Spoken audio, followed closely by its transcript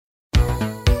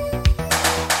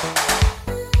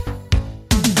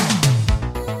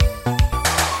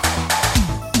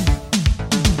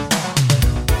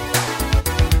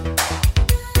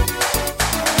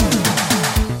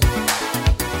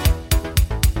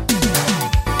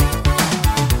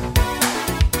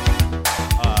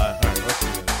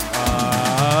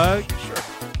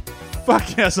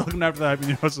podcast. Welcome to After the Hype.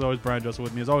 Your host is always Brian Joseph.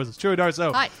 With me as always is Chewy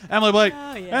Darso, Hi. Emily Blake,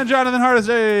 and Jonathan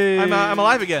Hardesty. I'm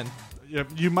alive again.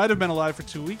 You might have been alive for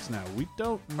 2 weeks now. We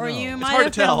don't know. Or you might hard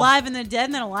have to been tell. alive and then dead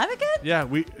and then alive again? Yeah,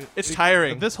 It's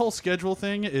tiring. This whole schedule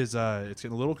thing is it's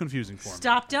getting a little confusing for me.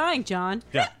 Stop dying, John.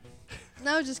 Yeah.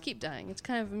 No, just keep dying. It's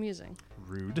kind of amusing.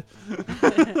 Rude.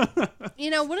 You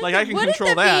know, wouldn't, Like, I can wouldn't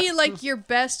control that be that. like your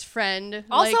best friend?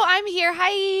 Also, like, I'm here.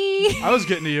 Hi. I was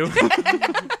getting to you.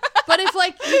 but if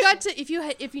like you got to, if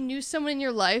you knew someone in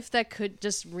your life that could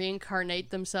just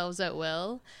reincarnate themselves at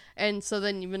will, and so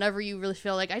then whenever you really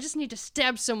feel like I just need to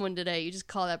stab someone today, you just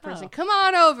call that person. Oh. Come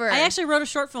on over. I actually wrote a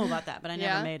short film about that, but I never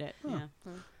Yeah? made it. Yeah.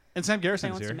 And Sam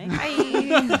Garrison's Wants to here. make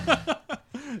it. Hi.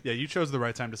 Yeah, you chose the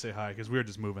right time to say hi because we were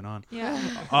just moving on. Yeah.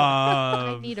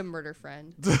 I need a murder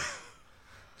friend.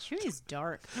 Chewy's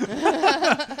dark.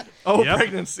 Oh, Yep.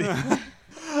 pregnancy.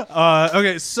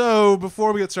 Okay, so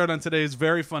before we get started on today's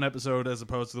very fun episode, as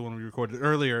opposed to the one we recorded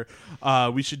earlier,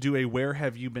 we should do a "Where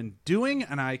Have You Been Doing?"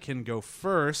 and I can go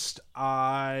first.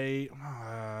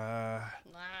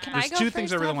 Can There's I go two first?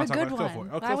 things I really have want to a talk good about. Go one.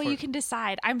 for it. Okay, That go way for you it. can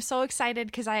decide. I'm so excited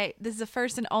because this is the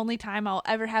first and only time I'll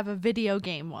ever have a video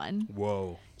game one.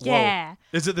 Whoa. Yeah.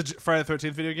 Is it the Friday the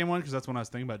 13th video game one? Because that's what I was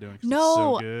thinking about doing. 'cause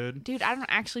No. It's so good. Dude, I don't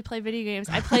actually play video games.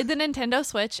 I played the Nintendo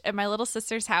Switch at my little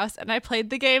sister's house, and I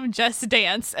played the game Just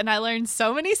Dance, and I learned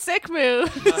so many sick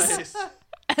moves. Nice.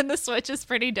 And the Switch is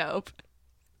pretty dope.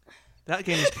 That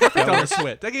game is perfect on the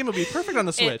Switch. That game would be perfect on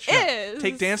the Switch. is.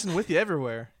 Take dancing with you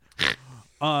everywhere.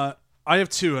 I have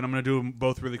two, and I'm going to do them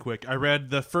both really quick. I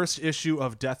read the first issue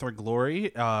of Death or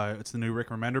Glory. It's the new Rick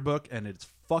Remender book, and it's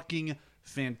fucking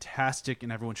fantastic,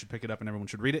 and everyone should pick it up, and everyone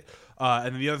should read it.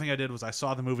 And then the other thing I did was I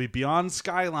saw the movie Beyond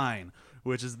Skyline,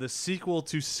 which is the sequel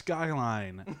to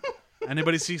Skyline.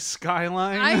 Anybody see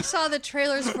Skyline? I saw the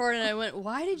trailers for it and I went,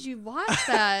 "Why did you watch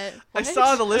that?" I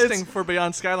saw the listing for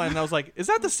Beyond Skyline, and I was like, is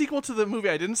that the sequel to the movie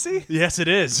I didn't see? Yes, it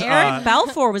is. Eric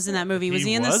Balfour was in that movie. Was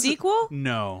he in the sequel?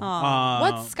 No.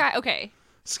 What's Sky? Okay.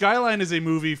 Skyline is a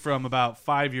movie from about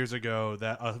 5 years ago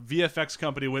that a VFX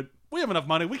company went, we have enough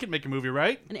money, we can make a movie,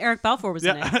 right? And Eric Balfour was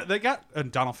in it. Yeah, they got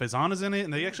Donald Faison is in it,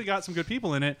 and they actually got some good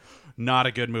people in it. Not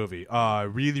a good movie.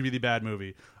 Really, really bad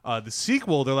movie. The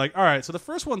sequel, they're like, all right, so the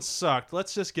first one sucked.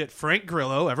 Let's just get Frank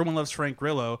Grillo. Everyone loves Frank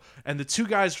Grillo, and the two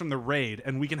guys from The Raid,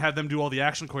 and we can have them do all the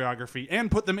action choreography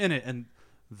and put them in it. And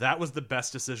that was the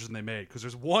best decision they made because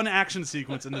there's one action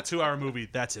sequence in the 2-hour movie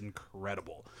that's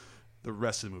incredible. The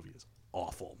rest of the movie is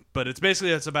awful, but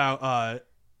it's about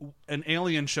an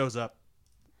alien shows up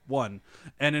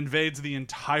and invades the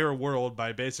entire world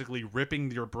by basically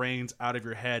ripping your brains out of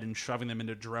your head and shoving them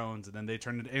into drones, and then they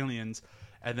turn into aliens,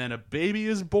 and then a baby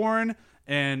is born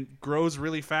and grows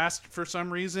really fast for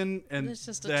some reason, and It's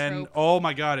just a then trope. oh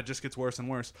my god, it just gets worse and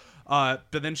worse. But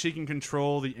then she can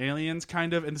control the aliens,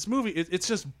 kind of. And this movie, it's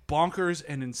just bonkers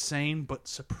and insane, but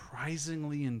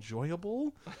surprisingly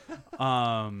enjoyable.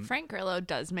 Frank Grillo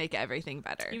does make everything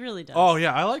better. He really does. Oh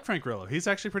yeah, I like Frank Grillo. He's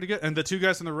actually pretty good. And the two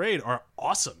guys from The Raid are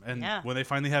awesome. And Yeah. when they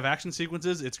finally have action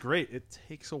sequences, it's great. It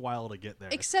takes a while to get there.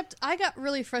 Except I got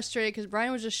really frustrated because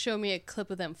Brian would just show me a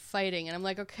clip of them fighting, and I'm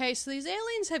like, okay, so these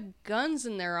aliens have guns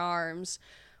in their arms.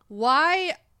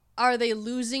 Why are they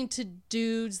losing to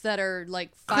dudes that are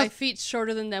like 5 feet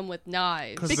shorter than them with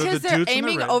knives? Because Because the they're dudes from The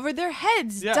aiming Raid. over their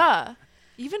heads. Yeah. Duh.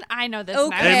 Even I know this.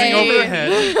 Okay. and I Aiming say- over their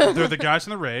head. They're the guys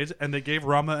from The Raid, and they gave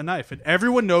Rama a knife. And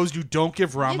everyone knows you don't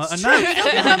give Rama It's a true, knife. you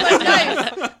don't give him a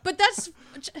knife. But that's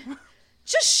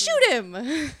just shoot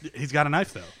him. He's got a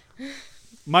knife though.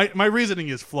 My reasoning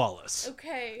is flawless.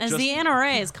 Okay. As Just- the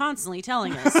NRA is constantly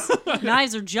telling us,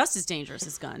 knives are just as dangerous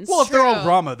as guns. Well, if they're all True.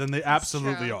 Rama, then they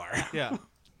absolutely true. are. Yeah.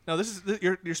 No,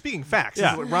 you're speaking facts. Yeah.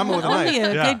 This is what Rama with a Only knife.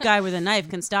 a Yeah. good guy with a knife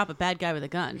can stop a bad guy with a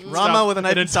gun. Rama with a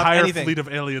knife An can stop entire anything. fleet of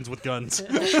aliens with guns.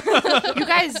 You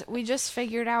guys, we just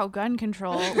figured out gun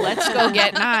control. Let's go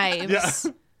get knives.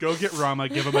 Yeah. Go get Rama,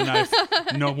 give him a knife.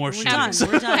 No more We're done.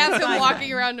 shootings. We're done. Have It's him fine.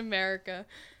 walking around America.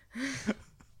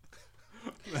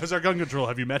 How's our gun control?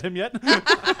 Have you met him yet?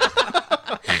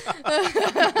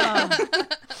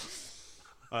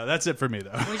 That's it for me,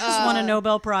 though. We just won a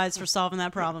Nobel Prize for solving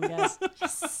that problem, guys.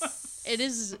 It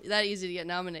is that easy to get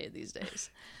nominated these days.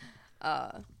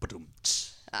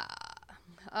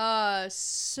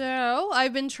 So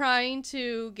I've been trying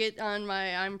to get on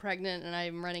my I'm pregnant and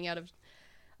I'm running out of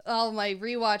all my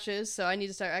rewatches, so I need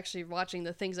to start actually watching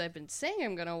the things I've been saying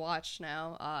I'm gonna watch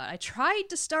now. I tried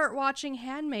to start watching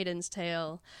Handmaid's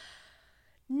Tale.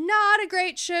 Not a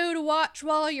great show to watch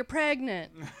while you're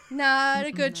pregnant. Not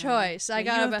a good choice. I You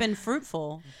got have been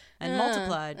fruitful and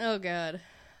multiplied. Oh god.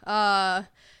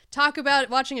 Talk about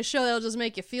watching a show that'll just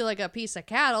make you feel like a piece of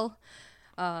cattle.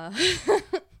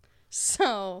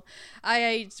 So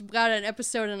I got an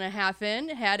episode and a half in,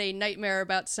 had a nightmare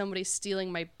about somebody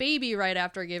stealing my baby right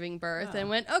after giving birth, and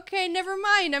went, okay, never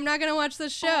mind, I'm not going to watch the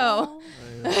show.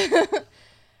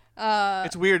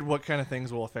 It's weird what kind of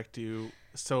things will affect you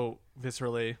so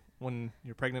viscerally when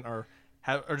you're pregnant or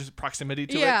just proximity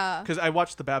to Yeah. it. Because I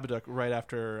watched The Babadook right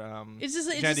after It just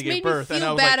Jandy gave made birth, me and I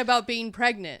feel was bad like, about being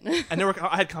pregnant. and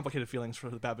I had complicated feelings for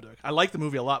The Babadook. I liked the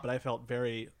movie a lot, but I felt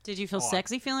very Did you feel odd.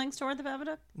 sexy feelings toward the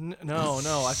Babadook?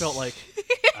 No. I felt like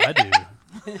I do.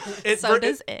 So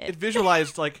does it. It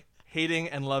visualized like hating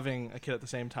and loving a kid at the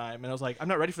same time, and I was like, I'm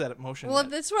not ready for that emotion. Well,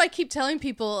 yet. that's what I keep telling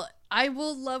people. I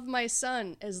will love my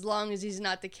son as long as he's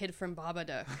not the kid from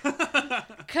Babadook.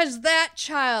 Because that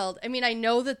child, I mean, I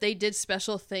know that they did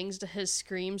special things to his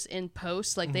screams in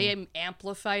post, like they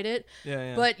amplified it.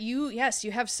 Yeah. But you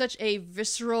have such a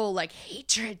visceral, like,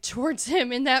 hatred towards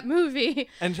him in that movie.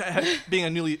 And being a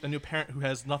new parent who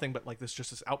has nothing but like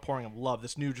this outpouring of love,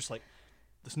 this new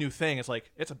thing, it's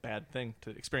like it's a bad thing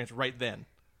to experience right then.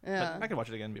 Yeah. But I could watch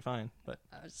it again and be fine. But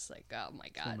I was just like, oh my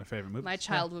God. One of my favorite movies. My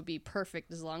child would be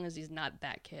perfect as long as he's not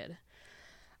that kid.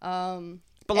 long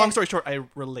story short, I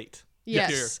relate.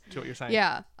 Yes. To what you're saying.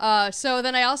 Yeah. So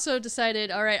then I also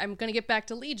decided, all right, I'm going to get back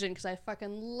to Legion because I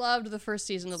fucking loved the first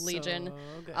season of Legion.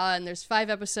 good. And there's 5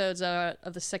 episodes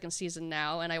of the second season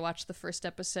now. And I watched the first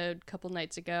episode a couple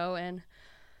nights ago. And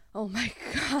oh my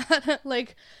God,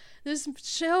 like this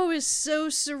show is so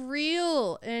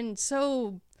surreal and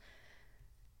so...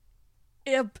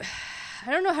 I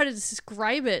don't know how to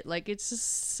describe it. Like, it's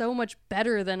just so much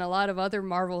better than a lot of other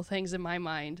Marvel things in my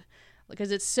mind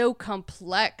because it's so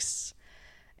complex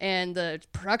and the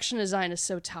production design is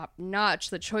so top notch.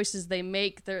 The choices they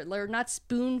make, they're not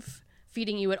spoon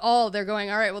feeding you at all. They're going,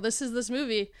 all right, well, this is this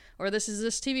movie or this is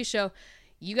this TV show.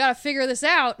 You got to figure this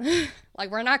out.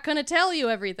 Like, we're not going to tell you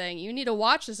everything. You need to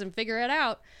watch this and figure it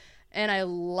out. And I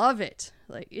love it.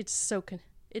 Like, it's so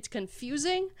it's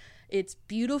confusing. It's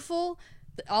beautiful.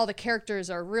 All the characters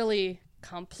are really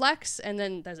complex. And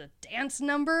then there's a dance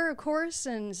number, of course.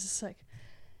 And it's just like,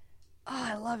 oh,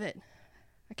 I love it.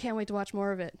 I can't wait to watch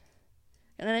more of it.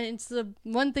 And then it's the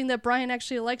one thing that Brian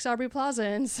actually likes Aubrey Plaza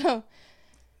in. So,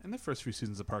 And the first few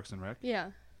seasons of Parks and Rec.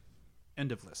 yeah.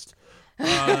 End of list.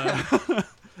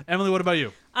 Emily, what about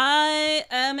you? I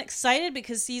am excited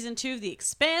because season 2 of The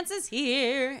Expanse is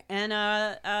here, and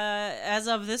as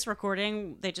of this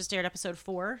recording, they just aired episode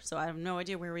 4, so I have no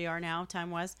idea where we are now,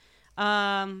 time-wise.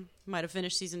 Might have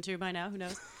finished season 2 by now, who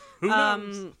knows? Who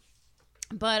knows?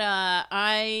 But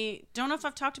I don't know if I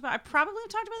probably have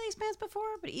talked about The Expanse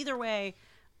before, but either way,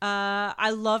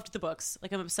 I loved the books.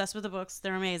 Like, I'm obsessed with the books.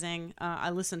 They're amazing. I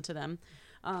listened to them.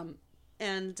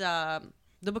 And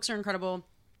the books are incredible.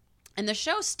 And the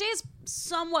show stays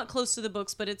somewhat close to the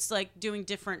books, but it's like doing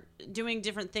different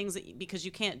things because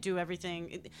you can't do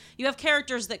everything. You have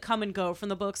characters that come and go from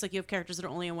the books. Like, you have characters that are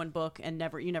only in one book and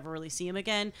you never really see them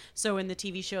again. So in the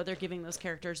TV show, they're giving those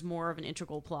characters more of an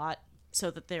integral plot so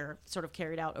that they're sort of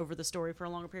carried out over the story for a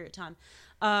longer period of time.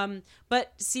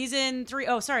 But season 3,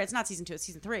 it's not season 2, it's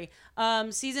season 3.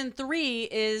 Season 3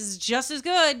 is just as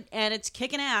good, and it's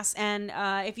kicking ass. And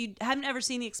if you haven't ever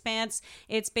seen The Expanse,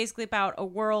 it's basically about a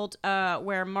world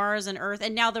where Mars and Earth,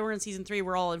 and now that we're in season 3,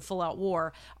 we're all in full-out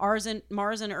war. Mars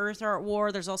and Earth are at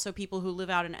war. There's also people who live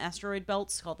out in asteroid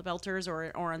belts called the Belters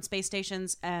or on space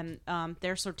stations, and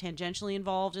they're sort of tangentially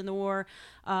involved in the war.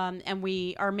 And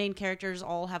our main characters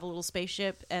all have a little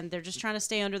spaceship, and they're just trying to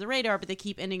stay under the radar, but they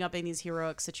keep ending up in these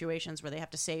heroic situations where they have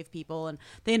to save people, and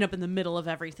they end up in the middle of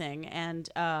everything. And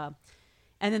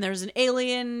then there's an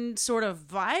alien sort of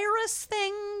virus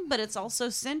thing, but it's also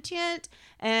sentient,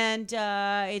 and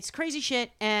it's crazy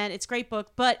shit, and it's a great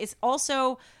book, but it's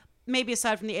also, maybe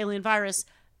aside from the alien virus,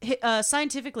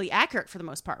 scientifically accurate for the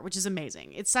most part, which is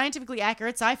amazing. It's scientifically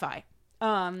accurate sci-fi,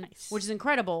 which is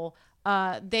incredible.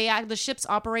 The ships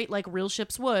operate like real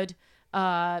ships would.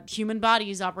 Human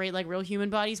bodies operate like real human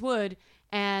bodies would,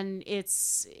 and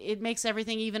it makes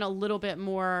everything even a little bit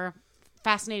more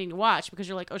fascinating to watch because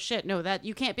you're like, oh shit, no, that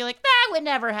you can't be like that would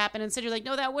never happen. Instead, you're like,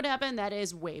 no, that would happen. That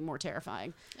is way more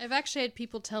terrifying. I've actually had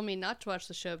people tell me not to watch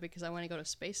the show because I want to go to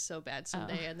space so bad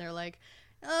someday, and they're like,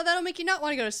 oh, that'll make you not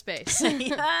want to go to space. Yeah,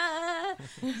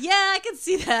 I can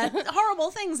see that. Horrible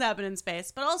things happen in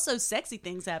space, but also sexy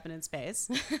things happen in space.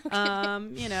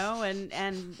 And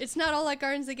It's not all like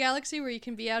Guardians of the Galaxy where you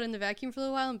can be out in the vacuum for a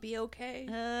little while and be okay.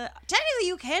 technically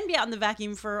you can be out in the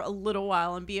vacuum for a little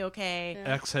while and be okay.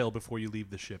 Exhale before you leave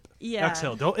the ship. Yeah.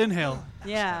 Exhale. Don't inhale.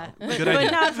 Yeah, but Good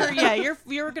idea. not for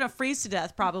you're gonna freeze to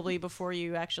death probably before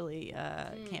you actually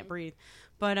can't breathe.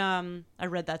 But I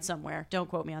read that somewhere. Don't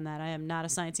quote me on that. I am not a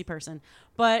sciencey person.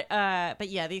 But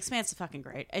yeah, The Expanse is fucking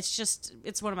great.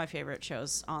 It's one of my favorite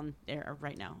shows on air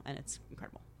right now, and it's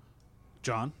incredible.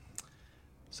 John?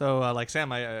 So, like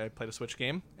Sam, I played a Switch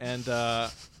game, and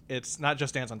it's not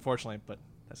Just Dance, unfortunately, but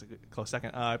that's a close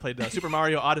second. I played Super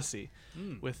Mario Odyssey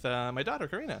with my daughter,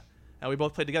 Karina. And we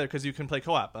both played together because you can play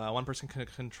co-op. One person can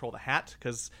control the hat,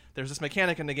 because there's this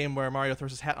mechanic in the game where Mario throws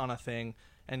his hat on a thing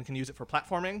and can use it for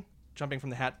platforming, jumping from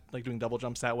the hat, like doing double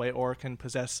jumps that way, or can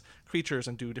possess creatures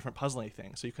and do different puzzling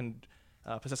things. So you can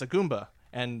possess a Goomba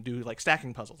and do like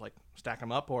stacking puzzles, like stack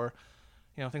them up, or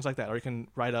things like that. Or you can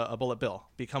ride a Bullet Bill,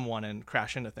 become one, and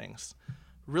crash into things.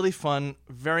 Really fun,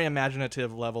 very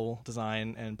imaginative level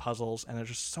design and puzzles, and there's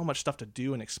just so much stuff to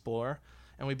do and explore.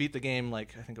 And we beat the game I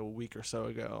think a week or so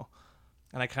ago.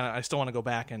 And I still want to go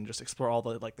back and just explore all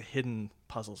the the hidden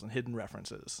puzzles and hidden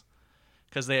references,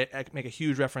 because they make a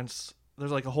huge reference.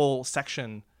 There's a whole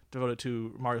section devoted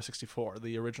to Mario 64,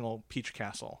 the original Peach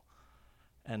Castle,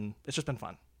 and it's just been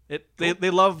fun. They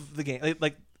love the game.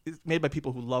 It's made by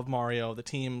people who love Mario. The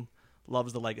team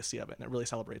loves the legacy of it, and it really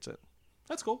celebrates it.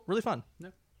 That's cool. Really fun.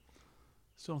 Yeah.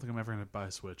 Still don't think I'm ever going to buy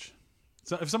a Switch.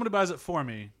 So if somebody buys it for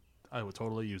me, I would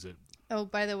totally use it. Oh,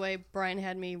 by the way, Brian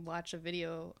had me watch a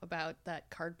video about that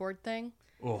cardboard thing.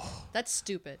 Oh. That's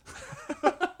stupid.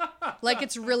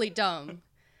 It's really dumb.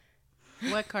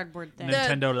 What cardboard thing?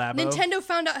 Nintendo Labo? Nintendo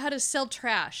found out how to sell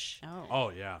trash. Oh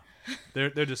yeah, they're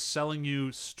just selling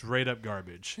you straight up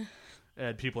garbage,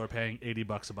 and people are paying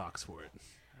 $80 a box for it.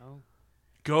 Oh.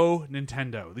 Go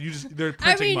Nintendo! They're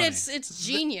printing money. It's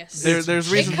genius. There's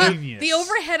reason. Genius. The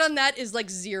overhead on that is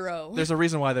zero. There's a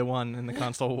reason why they won in the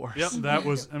console wars. Yep, that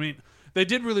was. I mean, they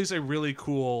did release a really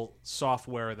cool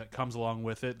software that comes along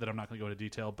with it that I'm not going to go into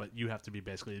detail, but you have to be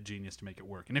basically a genius to make it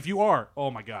work. And if you are, oh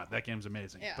my god, that game's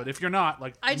amazing. Yeah. But if you're not,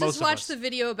 I most just of watched us, the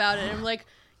video about it, and I'm like,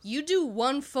 you do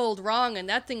one fold wrong, and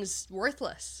that thing's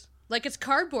worthless. It's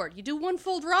cardboard. You do one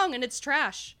fold wrong, and it's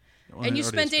trash. Well, And you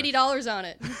it already spent is $80 on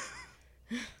it.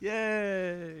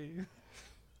 Yay!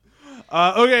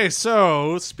 Okay,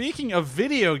 so speaking of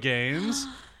video games,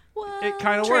 it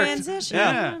kind of worked.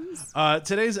 Transitions. Yeah.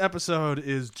 Today's episode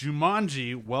is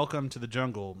Jumanji: Welcome to the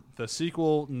Jungle, the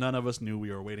sequel none of us knew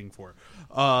we were waiting for.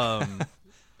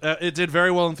 It did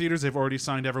very well in theaters. They've already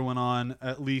signed everyone on,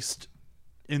 at least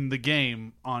in the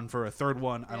game, on for a third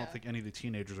one. I don't think any of the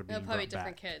teenagers are being They'll probably brought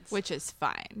different back. kids. Which is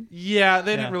fine. Yeah,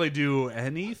 they didn't Yeah. really do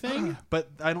anything, but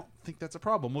I don't think that's a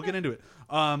problem. We'll get into it.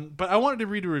 But I wanted to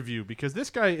read a review because this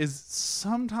guy is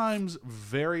sometimes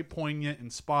very poignant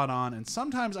and spot on, and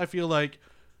sometimes I feel like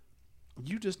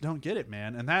you just don't get it,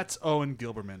 man. And that's Owen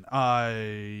Gilberman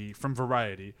from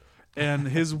Variety. And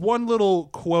his one little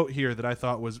quote here that I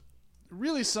thought was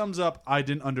really sums up I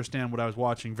didn't understand what I was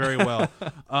watching very well.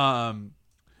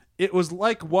 It was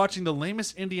like watching the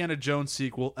lamest Indiana Jones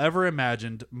sequel ever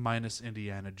imagined, minus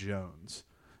Indiana Jones.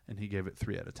 And he gave it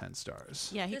 3 out of 10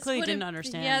 stars. Yeah, he This clearly didn't wouldn't-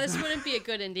 understand. Yeah, this wouldn't be a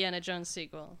good Indiana Jones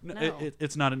sequel. No, No.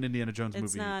 it's not an Indiana Jones It's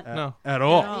movie not. at all. At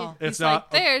all. It's He's not.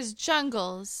 there's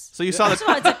jungles. So you saw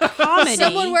So it's a comedy.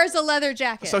 Someone wears a leather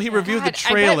jacket. So he reviewed the God,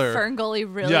 trailer. I bet Ferngully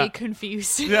really Yeah.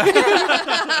 confused.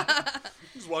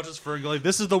 Just watches Ferngully.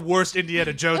 This is the worst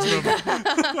Indiana Jones movie.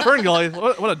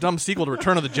 Ferngully, what a dumb sequel to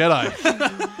Return of the Jedi.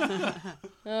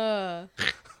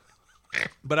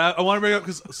 But I want to bring it up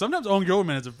because sometimes Owen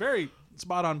Gilberman has a very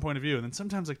spot on point of view, and then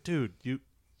sometimes dude, you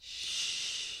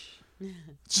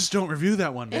just don't review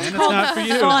that one, man. It's not for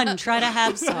you. Fun. Try to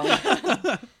have some.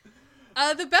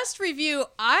 The best review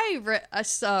I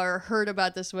saw or heard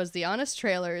about this was the Honest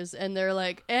Trailers, and they're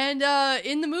like, and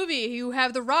in the movie you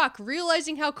have The Rock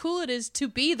realizing how cool it is to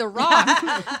be The Rock.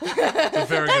 It's a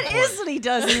very good That point. is what he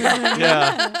does in the movie.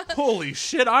 Yeah. Holy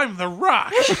shit! I'm the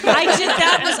Rock.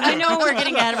 I know we're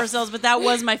getting ahead of ourselves, but that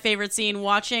was my favorite scene,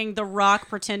 watching The Rock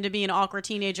pretend to be an awkward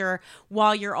teenager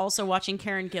while you're also watching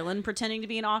Karen Gillan pretending to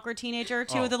be an awkward teenager.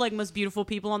 Two of the most beautiful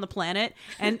people on the planet.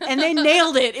 And they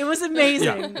nailed it. It was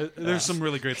amazing. Yeah, there's some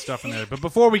really great stuff in there. But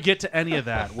before we get to any of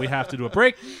that, we have to do a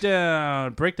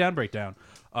breakdown.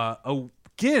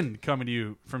 Again, coming to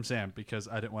you from Sam, because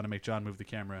I didn't want to make John move the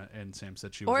camera, and Sam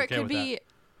said she was Or it okay could with be that.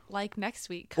 like next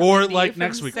week. Or coming to you like from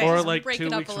next week, Sam. or like Break 2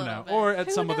 it up weeks a from little now, bit. or at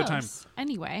Who some other time. knows?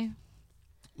 Anyway.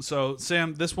 So,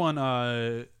 Sam, this one,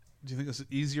 do you think this is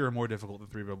easier or more difficult than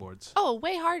 3 Billboards? Oh,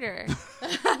 way harder.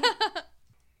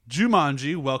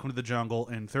 Jumanji, Welcome to the Jungle,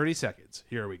 in 30 seconds.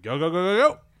 Here we go, go, go, go,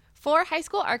 go. 4 high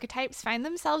school archetypes find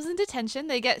themselves in detention.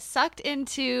 They get sucked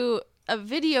into a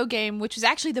video game, which is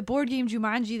actually the board game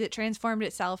Jumanji that transformed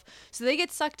itself. So they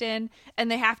get sucked in,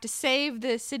 and they have to save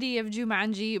the city of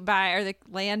Jumanji or the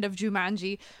land of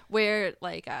Jumanji, where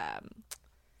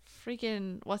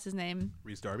freaking what's his name?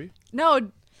 Reese Darby.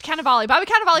 No, Cannavale. Bobby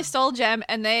Cannavale stole a gem,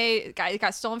 and it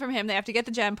got stolen from him. They have to get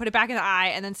the gem, put it back in the eye,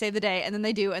 and then save the day. And then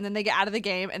they do, and then they get out of the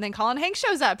game, and then Colin Hanks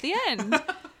shows up. The end.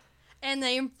 And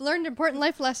they learned important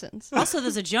life lessons. Also,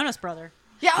 there's a Jonas brother.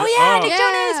 Yeah. Oh yeah, Oh. Nick Yeah.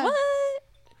 Jonas. What?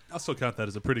 I'll still count that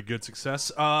as a pretty good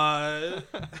success. I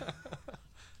just,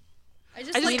 I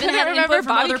just like, even couldn't had input remember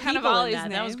from Bobby other people in Cannavale's that.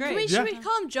 That was name. great. should we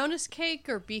call him Jonas Cake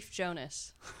or Beef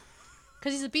Jonas?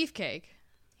 Because he's a beefcake.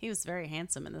 He was very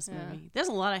handsome in this movie. There's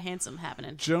a lot of handsome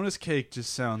happening. Jonas Cake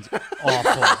just sounds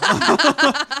awful.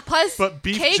 Plus, But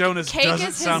Beef Cake, Jonas Cake doesn't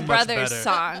is his sound much brother's better.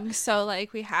 song, so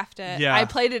like we have to. Yeah. I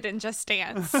played it in Just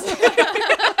Dance.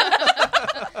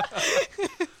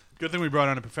 Good thing we brought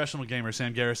on a professional gamer,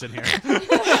 Sam Garrison here.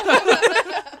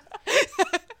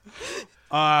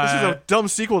 This is a dumb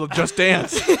sequel to Just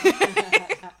Dance.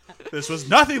 This was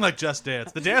nothing like Just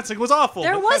Dance. The dancing was awful.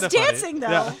 There but was kinda funny. dancing, though.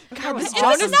 Yeah. God, this It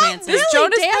was Jonas not dancing. really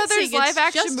Jonas dancing, Brothers it's live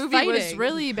action just movie was fighting.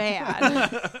 really bad.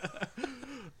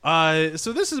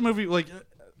 So this is a movie like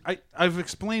I've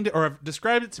explained it or I've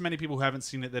described it to many people who haven't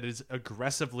seen it that it is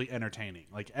aggressively entertaining.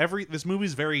 Like this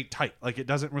movie's very tight. Like it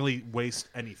doesn't really waste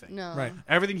anything. No. Right.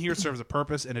 Everything here serves a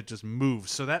purpose and it just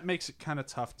moves. So that makes it kind of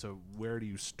tough to where do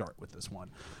you start with this one.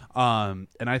 And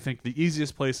I think the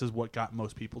easiest place is what got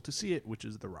most people to see it, which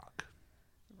is The Rock.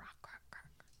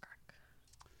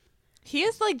 He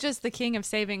is like just the king of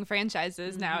saving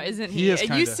franchises now, isn't He he? is It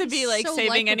kinda. used to be like So saving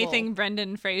likable. anything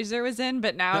Brendan Fraser was in,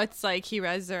 but now it's like he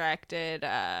resurrected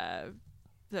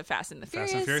the Fast and the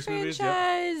Fast and Furious Furious movies,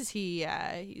 franchise.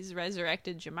 He's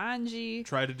resurrected Jumanji.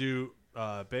 Tried to do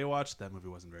Baywatch. That movie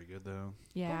wasn't very good though.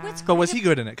 Yeah. But was he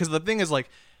good in it? Because the thing is, like,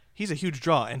 he's a huge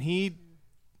draw, and he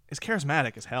is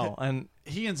charismatic as hell. And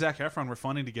He and Zac Efron were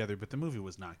funny together, but the movie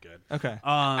was not good. okay,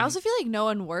 I also feel like no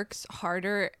one works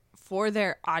harder for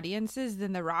their audiences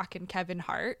than The Rock and Kevin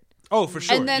Hart. Oh, for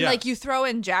sure. And then yeah. like you throw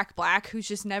in Jack Black, who's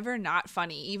just never not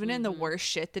funny, even in the worst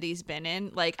shit that he's been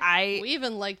in. Like We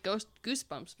even like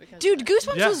Goosebumps because dude, of that.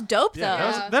 Goosebumps was dope though.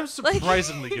 Yeah, that was Like-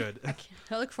 surprisingly good.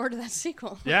 I look forward to that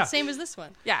sequel. Yeah. Same as this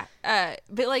one. Yeah,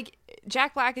 but like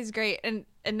Jack Black is great, and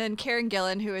then Karen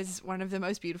Gillan, who is one of the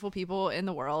most beautiful people in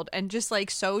the world, and just like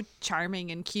so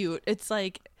charming and cute. It's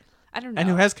like I don't know, and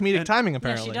who has comedic And- timing Yeah,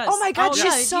 apparently. she does. Oh my God, oh, she's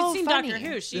yeah, so you've seen funny. Doctor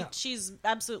Who. She's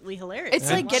absolutely hilarious. It's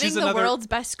And like getting she's the another- world's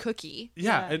best cookie.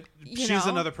 Yeah, Yeah. and You she's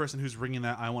know? another person who's ringing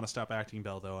that "I want to stop acting"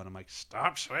 bell though, and I'm like,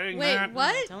 stop saying Wait, that.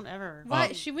 what? Don't ever.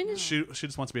 What? She went in. She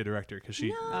just wants to be a director because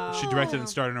she No. directed and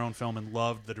starred her own film and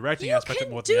loved the directing You aspect can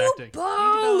more do than the acting.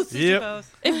 both. Yep.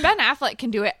 Both. If Ben Affleck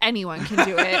can do it, anyone can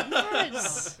do it.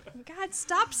 Yes. God,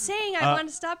 stop saying I want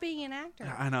to stop being an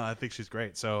actor. I know. I think she's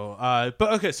great. So,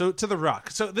 but okay. So to The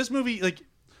Rock. So this movie, like, it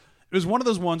was one of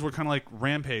those ones where kind of like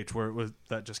Rampage, where it was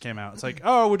that just came out. It's like,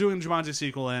 oh, we're doing a Jumanji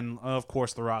sequel, and of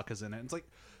course The Rock is in it. It's like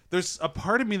there's a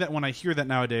part of me that when I hear that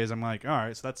nowadays, I'm like, all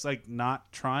right, so that's like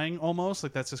not trying almost.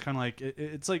 Like that's just kind of like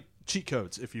it's like cheat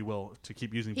codes, if you will, to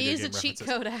keep using. He video is a game cheat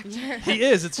references. code actor. He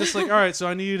is. It's just like, all right, so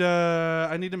I need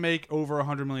to make over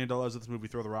 $100 million of this movie,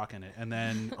 throw The Rock in it, and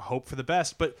then hope for the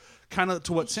best. But kind of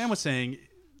to what Sam was saying,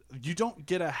 you don't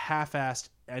get a half-assed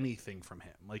anything from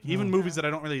him. Like even movies that I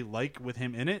don't really like with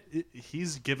him in it,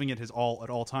 he's giving it his all at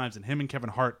all times. And him and Kevin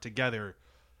Hart together,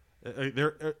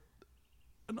 they're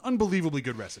an unbelievably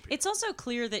good recipe. It's also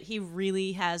clear that he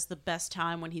really has the best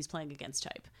time when he's playing against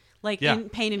type. Like Yeah. in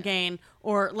Pain and Gain,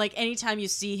 or like anytime you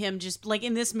see him just like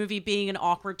in this movie being an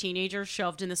awkward teenager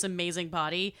shoved in this amazing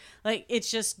body. Like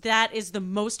it's just that is the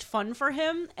most fun for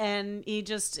him, and he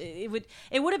just it would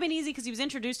have been easy because he was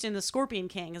introduced in The Scorpion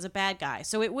King as a bad guy,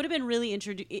 so it would have been really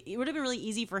it would have been really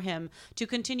easy for him to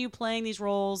continue playing these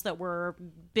roles that were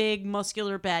big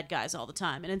muscular bad guys all the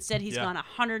time, and instead he's Yeah. gone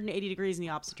 180 degrees in the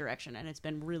opposite direction, and it's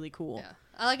been really cool. Yeah.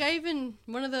 I even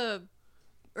one of the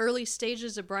early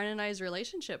stages of Brian and I's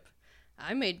relationship,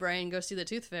 I made Brian go see The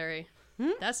Tooth Fairy.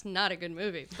 That's not a good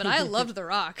movie, but I loved The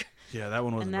Rock. Yeah, that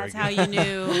one wasn't And that's very how good. you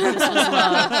knew this was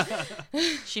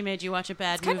love. She made you watch a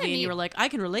bad kinda movie, and you neat. were like, I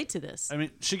can relate to this. I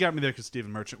mean, she got me there because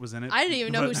Stephen Merchant was in it. I didn't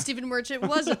even know who but- Stephen Merchant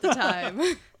was at the time.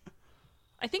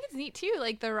 I think it's neat too.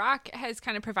 Like The Rock has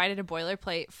kind of provided a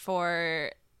boilerplate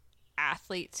for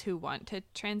athletes who want to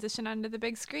transition onto the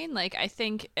big screen. Like I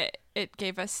think it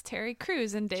gave us Terry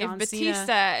Crews and Dave John Bautista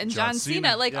Cena. and John John Cena.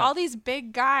 Cena, Like yeah. all these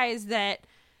big guys that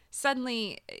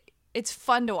suddenly it's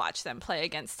fun to watch them play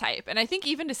against type. And I think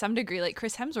even to some degree, like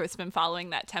Chris Hemsworth's been following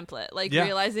that template, like Yeah.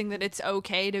 realizing that it's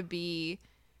okay to be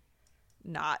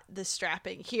not the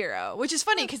strapping hero, which is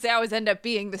funny because they always end up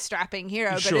being the strapping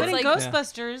hero. But Sure. But it's in like,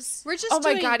 Ghostbusters, We're just oh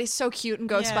my doing, god, he's so cute in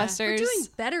Yeah. Ghostbusters. we're doing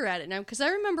better at it now because I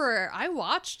remember I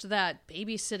watched that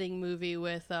babysitting movie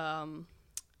with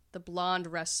the blonde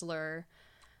wrestler.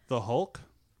 The Hulk.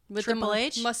 with Triple the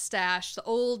H? mustache, the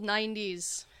old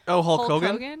 90s. Oh, Hulk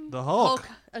Hogan? The Hulk.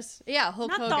 Hulk Not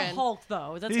Hogan. the Hulk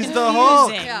though. That's He's confusing. the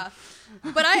Hulk. Yeah,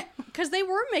 but because they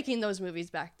were making those movies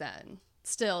back then.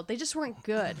 Still, they just weren't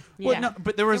good. Well, Yeah. no,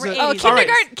 but there was They were a. Oh, 80s. All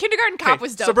right. Kindergarten Cop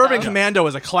was dope. Suburban though. Commando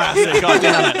is a classic. God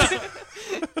damn it.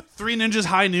 Three Ninjas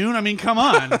High Noon. I mean, come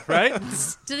on, right?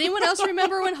 Did anyone else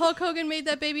remember when Hulk Hogan made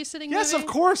that babysitting Yes, movie? of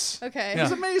course. Okay. It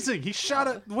was amazing. He shot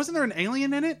a. Wasn't there an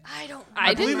alien in it? I don't.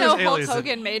 I believe didn't there's know Hulk aliens in-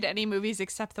 Hogan made any movies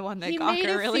except the one that He Gawker made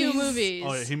a released. few movies.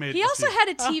 Oh, yeah, he made He a also few. had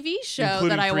a TV show Including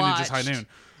that I Three watched. Ninjas High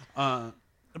Noon.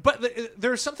 But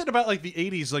there's something about like the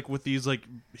 80s, like with these like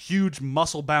huge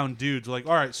muscle bound dudes. Like,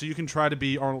 all right, so you can try to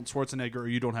be Arnold Schwarzenegger or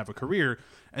you don't have a career.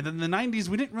 And then in the 90s,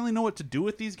 we didn't really know what to do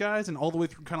with these guys, and all the way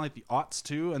through kind of like the aughts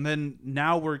too. And then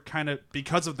now we're kind of,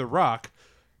 because of The Rock,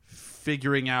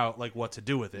 figuring out like what to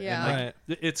do with it. Yeah. And,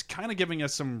 like, it's kind of giving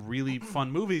us some really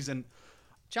fun movies. And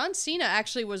John Cena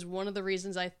actually was one of the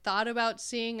reasons I thought about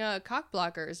seeing Cock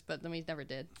Blockers, but then we never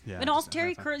did. yeah, And also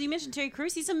Terry Crews. You mentioned Terry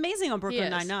Crews. He's amazing on Brooklyn He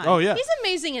is. Nine-Nine. Oh yeah, He's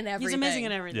amazing in everything. He's amazing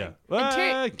in everything. yeah.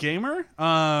 Terry- Gamer.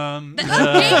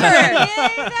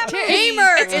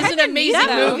 Gamer is an amazing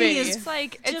That movie movie. is It's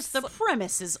like Just the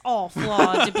premise is all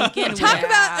flawed to begin with. Talk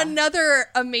about another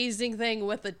amazing thing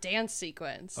with the dance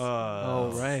sequence.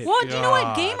 Oh, right. Well, you know what?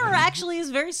 God. Gamer actually is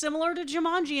very similar to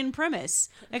Jumanji in premise,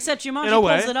 except In a Jumanji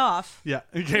way. pulls it off. Yeah,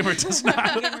 Gamer does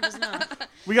not. Gamer does not.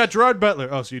 We got Gerard Butler.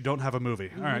 Oh, so you don't have a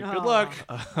movie. All right, good luck.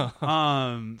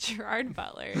 Gerard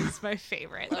Butler is my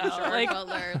favorite. Though. Gerard Like,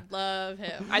 Butler, love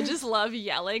him. I just love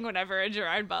yelling whenever a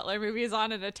Gerard Butler movie is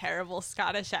on in a terrible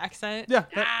Scottish accent. Yeah,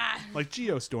 like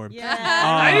Geostorm. Yeah.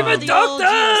 I'm a The old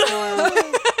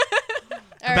Geostorm.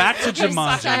 Back to Sorry.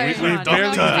 Jumanji. We Doctor.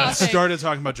 barely Doctor. started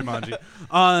talking about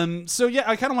Jumanji. So yeah,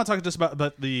 I kind of want to talk just about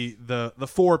the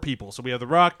four people. So we have The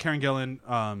Rock, Karen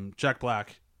Gillan, Jack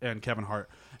Black, and Kevin Hart.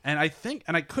 And I think,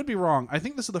 and I could be wrong, I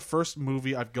think this is the first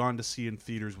movie I've gone to see in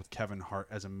theaters with Kevin Hart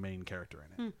as a main character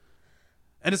in it.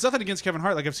 And it's nothing against Kevin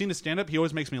Hart. Like, I've seen his stand-up. He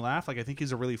always makes me laugh. Like, I think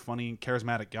he's a really funny,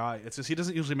 charismatic guy. It's just he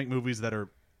doesn't usually make movies that are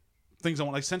things I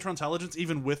want. Like, Central Intelligence,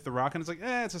 even with The Rock, and it's like,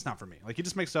 it's just not for me. Like, he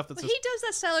just makes stuff that's He just... does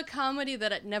that style of comedy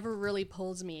that it never really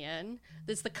pulls me in.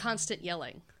 It's the constant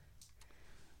yelling.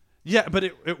 Yeah, but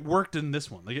it worked in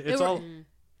this one. Like, it's It all...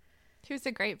 He was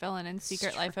a great villain in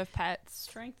Secret Life of Pets.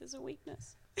 Strength is a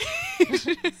weakness.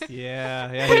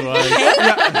 Yeah, he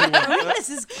was. Weakness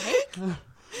is cake.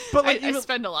 But, I, like, I even...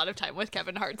 spend a lot of time with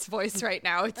Kevin Hart's voice right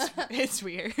now. It's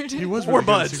weird. He was Or really good in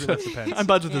Buds. Secret Life of Pets. I'm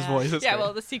buds with his Yeah. voice. It's Yeah, great.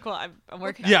 well, the sequel I'm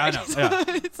working on. Yeah, I right know. now.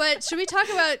 Yeah. But should we talk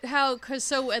about how, because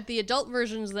so at the adult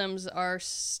versions of them are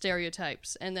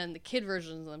stereotypes, and then the kid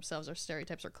versions of themselves are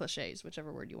stereotypes or cliches,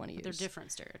 whichever word you want to use. They're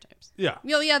different stereotypes. Yeah.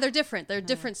 Yeah, they're different. They're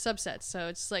different subsets. So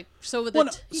it's like, so with Well,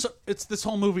 the no, so it's this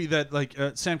whole movie that, like,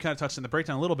 Sam kind of touched in the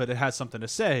breakdown a little bit. It has something to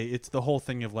say. It's the whole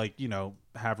thing of, like,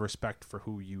 have respect for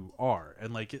who you are.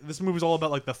 And, like, this movie's all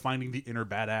about, like, the finding the inner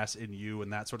badass in you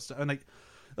and that sort of stuff. And, like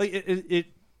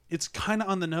it's kind of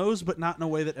on the nose, but not in a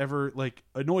way that ever, like,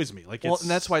 annoys me. Like, Well, it's,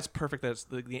 and that's why it's perfect that it's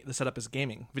the setup is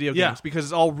gaming, video Yeah. games, because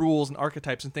it's all rules and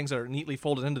archetypes and things that are neatly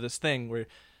folded into this thing where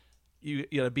you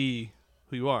gotta be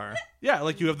who you are. Yeah,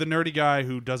 like, you have the nerdy guy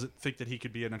who doesn't think that he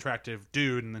could be an attractive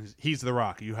dude, and then he's The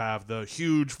Rock. You have the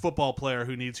huge football player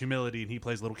who needs humility, and he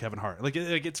plays little Kevin Hart. Like,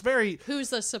 it's very... who's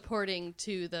the supporting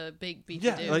to the big beefy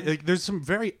Yeah, dude. like there's some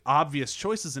very obvious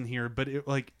choices in here, but it,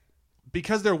 like,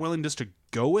 because they're willing just to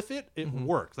go with it, it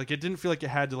worked. Like, it didn't feel like it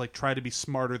had to, like, try to be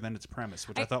smarter than its premise,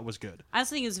 which I thought was good. I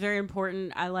also think it's very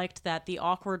important. I liked that the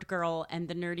awkward girl and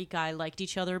the nerdy guy liked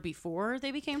each other before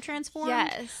they became transformed.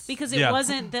 Yes. Because it Yeah.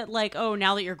 wasn't that, like, oh,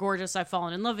 now that you're gorgeous, I've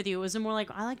fallen in love with you. It was more like,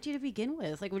 I liked you to begin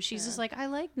with. Like, when she's just like, I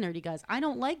like nerdy guys. I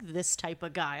don't like this type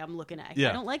of guy I'm looking at. Yeah.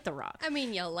 I don't like The Rock. I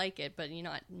mean, you'll like it, but you're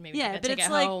not maybe Yeah, gonna but take it's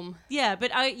it like, home. yeah,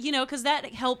 but because that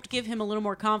helped give him a little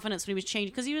more confidence when he was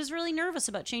changing, because he was really nervous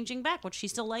about changing back. Would she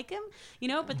still like him?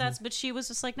 But she was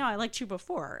just like, no, I liked you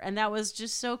before, and that was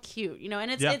just so cute, And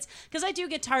it's Yeah. it's because I do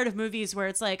get tired of movies where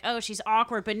it's like, oh, she's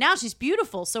awkward, but now she's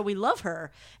beautiful, so we love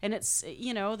her, and it's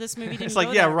this movie didn't. It's like,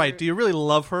 go yeah, that right. route. Do you really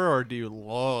love her or do you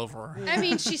love her? I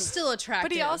mean, she's still attractive.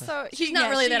 But he also she's not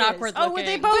really she that is. awkward Oh, looking.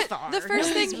 they both But are. the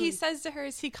first thing he says to her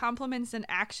is he compliments an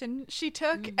action she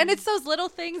took, and it's those little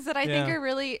things that I think Yeah. are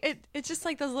really it's just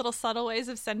like those little subtle ways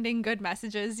of sending good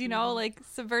messages, like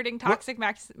subverting toxic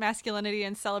masculinity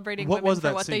and celebrating What women was for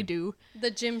that what they scene? do.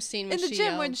 The gym scene when In the she gym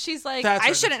yelled. when she's like, That's I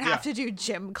right, shouldn't yeah. have to do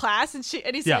gym class, and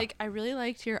he's Yeah. like, I really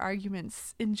liked your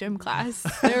arguments in gym class.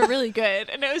 They were really good,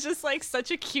 and it was just like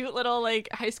such a cute little like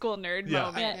high school nerd Yeah.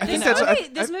 moment. Yeah, I think this that's-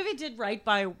 movie, this movie did right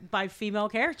by female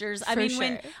characters. I For mean,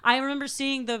 when sure. I remember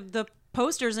seeing the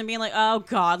posters and being like, oh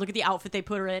God, look at the outfit they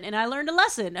put her in. And I learned a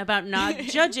lesson about not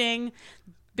judging,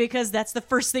 because that's the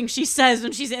first thing she says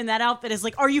when she's in that outfit is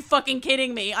like, are you fucking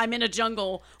kidding me? I'm in a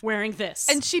jungle wearing this.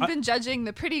 And she'd been judging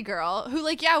the pretty girl who,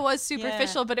 like, was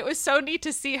superficial, but it was so neat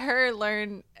to see her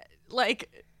learn, like,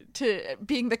 to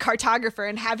being the cartographer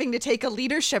and having to take a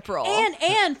leadership role.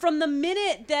 And from the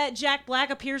minute that Jack Black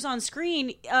appears on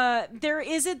screen, there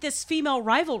isn't this female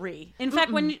rivalry. In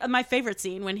fact, when my favorite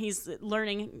scene when he's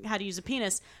learning how to use a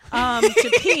penis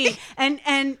to pee, and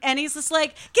he's just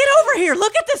like, "Get over here!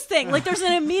 Look at this thing!" Like there's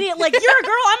an immediate like, "You're a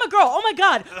girl, I'm a girl. Oh my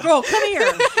God, girl, come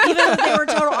here!" Even though they were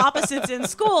total opposites in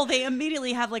school, they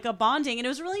immediately have like a bonding, and it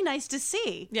was really nice to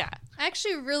see. Yeah. I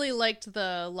actually really liked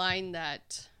the line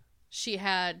that she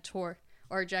had toward,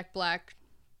 or Jack Black,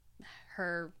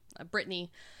 her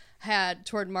Brittany had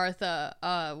toward Martha,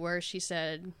 where she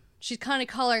said she's kind of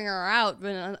calling her out,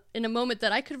 but in a moment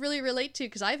that I could really relate to,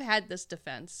 because I've had this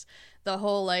defense, the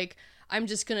whole like, I'm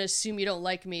just gonna assume you don't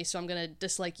like me, so I'm gonna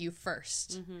dislike you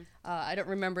first. I don't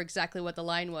remember exactly what the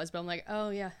line was, but I'm like, oh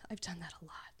yeah, I've done that a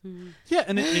lot. Yeah,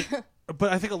 and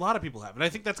but I think a lot of people have, and I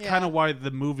think that's kind of why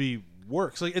the movie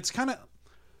works. Like, it's kind of,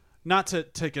 not to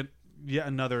take yet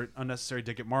another unnecessary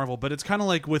dig at Marvel, but it's kind of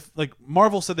like with, like,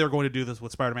 Marvel said they were going to do this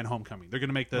with Spider-Man Homecoming. They're going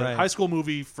to make the high school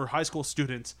movie for high school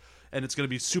students, and it's going to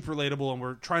be super relatable, and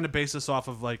we're trying to base this off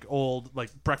of like old like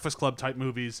Breakfast Club type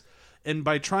movies. And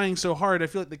by trying so hard, I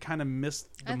feel like they kind of missed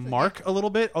the mark a little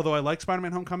bit. Although I like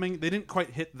Spider-Man Homecoming, they didn't quite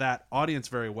hit that audience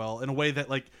very well in a way that,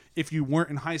 like, if you weren't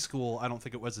in high school, I don't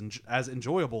think it was as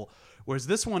enjoyable. Whereas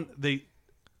this one,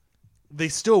 they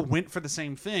still went for the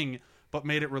same thing, but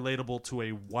made it relatable to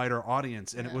a wider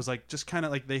audience. And it was like, just kind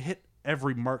of like they hit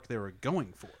every mark they were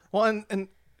going for. Well, and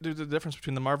there's a difference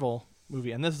between the Marvel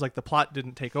movie and this is like the plot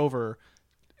didn't take over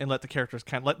and let the characters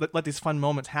kind of let these fun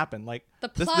moments happen. Like the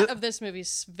plot of this movie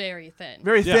is very thin.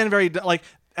 Very thin, very like,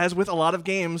 as with a lot of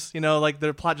games, you know, like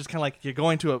their plot just kind of like, you're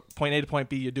going to a point A to point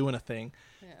B, you're doing a thing.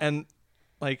 And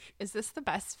like, is this the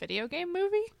best video game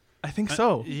movie? I think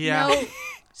so. Yeah. No,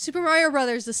 Super Mario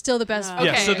Brothers is still the best. Okay.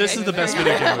 Yeah, so this is the best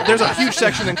video game movie. There's a huge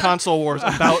section in Console Wars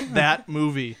about that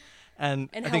movie. And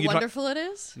I how think wonderful it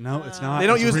is. No, it's not. they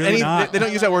don't It's use really any. not. They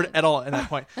don't use that word at all in that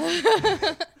point.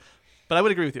 But I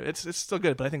would agree with you. It's still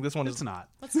good, but I think this one It's is not.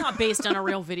 It's not based on a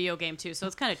real video game too, so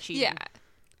it's kind of cheating. Yeah.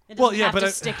 It Well, doesn't yeah, have but to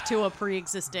I- stick to a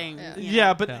pre-existing.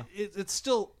 Yeah, but Yeah. it's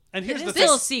still. And here's It the is thing.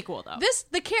 still a sequel though. One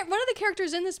of the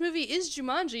characters in this movie is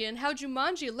Jumanji, and how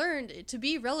Jumanji learned to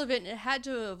be relevant, it had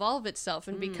to evolve itself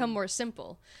and become more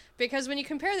simple. Because when you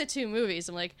compare the two movies,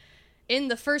 I'm like, in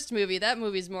the first movie, that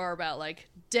movie's more about like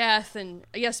death and,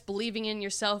 yes, believing in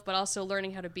yourself, but also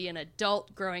learning how to be an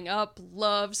adult, growing up,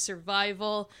 love,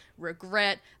 survival,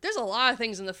 regret. There's a lot of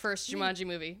things in the first Jumanji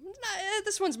movie.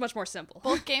 This one's much more simple.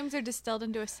 Both games are distilled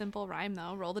into a simple rhyme,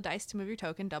 though. Roll the dice to move your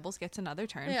token. Doubles gets another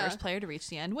turn. Yeah. First player to reach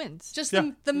the end wins. Just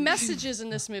Yeah. the messages in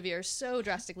this movie are so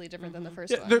drastically different than the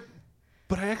first Yeah, one.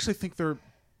 but I actually think they're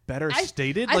better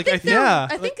stated. I Like, think they're- yeah.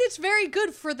 I think it's very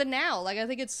good for the now. Like, I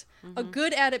think it's a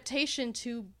good adaptation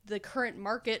to the current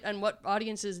market and what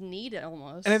audiences need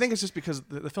almost. And I think it's just because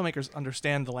the filmmakers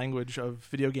understand the language of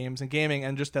video games and gaming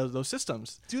and just those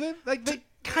systems. do they? Like, they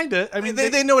kind of. I mean,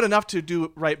 They know it enough to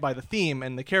do right by the theme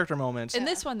and the character moments. In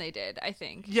this one, they did, I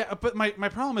think. Yeah, but my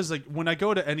problem is, like, when I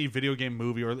go to any video game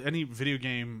movie or any video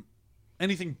game,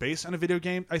 anything based on a video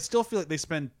game, I still feel like they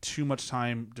spend too much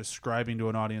time describing to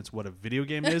an audience what a video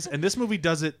game is, and this movie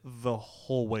does it the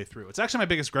whole way through. It's actually my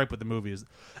biggest gripe with the movie is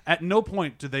at no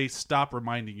point do they stop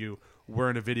reminding you we're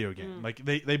in a video game. Like,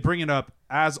 they bring it up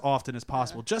as often as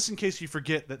possible, just in case you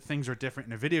forget that things are different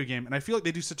in a video game, and I feel like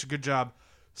they do such a good job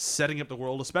setting up the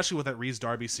world, especially with that Rhys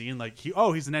Darby scene. Like, he's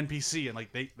an NPC, and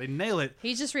like they nail it.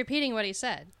 He's just repeating what he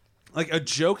said. Like, a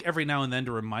joke every now and then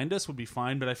to remind us would be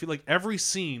fine, but I feel like every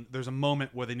scene there's a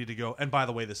moment where they need to go, and by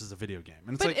the way, this is a video game.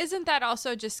 And it's But like, isn't that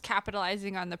also just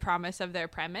capitalizing on the promise of their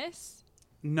premise?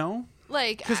 no,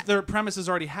 Like, because their premise is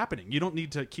already happening. You don't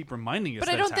need to keep reminding us. but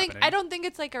that I don't it's think happening. I don't think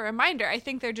it's like a reminder. I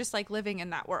think they're just like living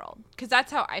in that world because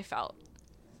that's how I felt.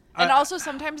 And also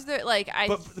sometimes they're like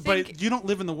But you don't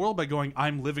live in the world by going,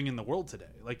 I'm living in the world today.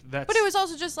 Like, that's. But it was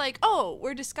also just like, oh,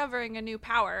 we're discovering a new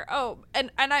power. Oh,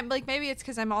 and I'm like, maybe it's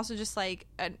because I'm also just like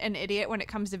an idiot when it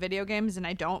comes to video games and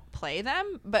I don't play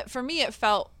them. But for me, it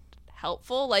felt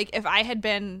helpful. Like, if I had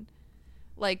been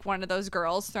like one of those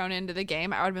girls thrown into the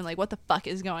game, I would have been like, what the fuck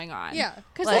is going on? Yeah,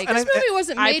 because Like, this movie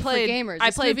wasn't I made played, for gamers. I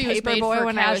This played movie was made Paperboy for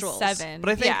when casuals. I was 7. But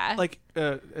I think, yeah. like,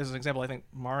 as an example, I think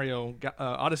Mario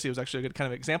Odyssey was actually a good kind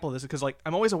of example of this because, like,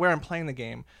 I'm always aware I'm playing the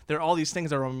game. There are all these things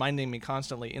that are reminding me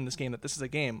constantly in this game that this is a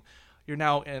game. You're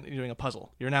now you're doing a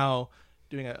puzzle. You're now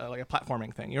doing a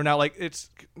platforming thing. You're now like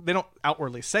they don't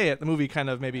outwardly say it. The movie kind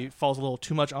of maybe falls a little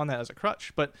too much on that as a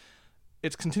crutch, but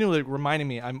it's continually reminding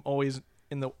me I'm always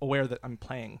aware that I'm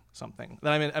playing something.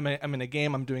 That I'm in a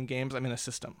game. I'm doing games. I'm in a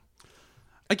system.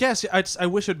 I guess I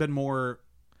wish it'd been more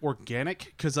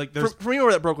organic because like there's for me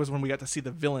where that broke was when we got to see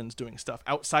the villains doing stuff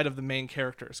outside of the main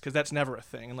characters, because that's never a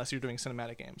thing unless you're doing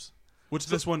cinematic games. Which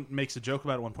this one makes a joke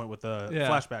about at one point with the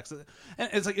flashbacks. And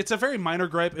it's like it's a very minor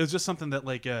gripe. It was just something that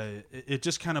like it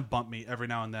just kind of bumped me every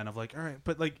now and then of like, all right,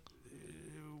 but like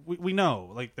we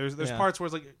know like there's parts where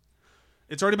it's like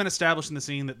it's already been established in the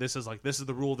scene that this is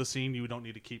the rule of the scene. You don't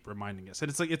need to keep reminding us. And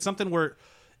it's like it's something where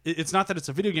it's not that it's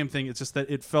a video game thing. It's just that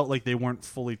it felt like they weren't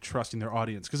fully trusting their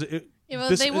audience because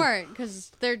they weren't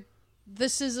because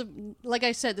this is like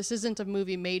I said, this isn't a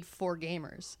movie made for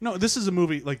gamers. No, this is a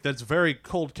movie like that's very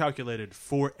cold calculated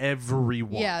for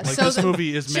everyone. Yeah, like so this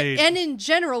movie is made. And in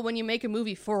general, when you make a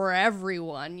movie for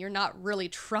everyone, you're not really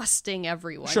trusting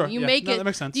everyone. Sure, you yeah. make No, it. that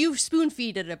makes sense. You spoon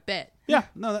feed it a bit. Yeah,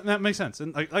 no, that makes sense.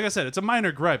 And like I said, it's a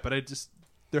minor gripe, but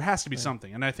there has to be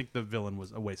something, and I think the villain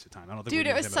was a waste of time. I don't think. Dude,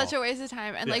 it was such a waste of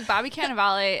time. And like Bobby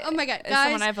Cannavale, Oh my god, is guys!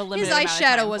 someone I have a limited his amount of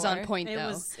eyeshadow time was for. on point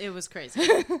though. It was crazy.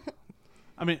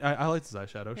 I mean, I liked his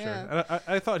eyeshadow, sure. Yeah. And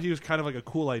I thought he was kind of like a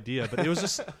cool idea, but it was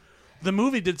just the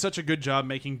movie did such a good job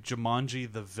making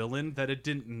Jumanji the villain that it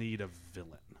didn't need a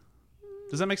villain.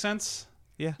 Does that make sense?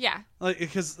 Yeah. Like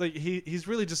because like he's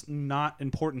really just not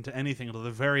important to anything until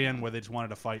the very end, where they just wanted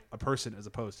to fight a person as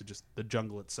opposed to just the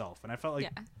jungle itself. And I felt like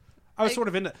I was sort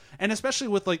of into, and especially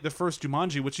with like the first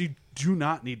Jumanji, which you do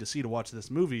not need to see to watch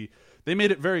this movie. They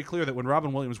made it very clear that when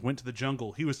Robin Williams went to the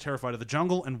jungle, he was terrified of the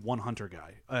jungle and one hunter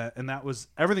guy, and that was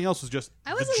everything else was just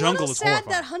I was the a jungle little is sad horrifying.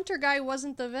 that Hunter guy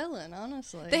wasn't the villain.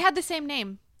 Honestly, They had the same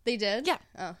name. They did. Yeah.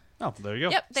 Oh. Oh, there you go.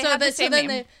 Yep. They had the same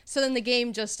name. So then the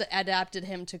game just adapted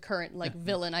him to current like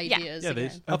villain ideas. Yeah, they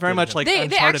again. Very much like They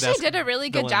Uncharted-esque actually did a really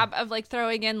good villain. job of like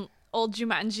throwing in old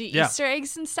Jumanji Yeah. Easter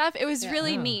eggs and stuff. It was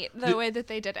really neat the way that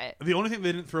they did it. The only thing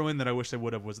they didn't throw in that I wish they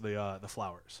would have was the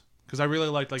flowers, because I really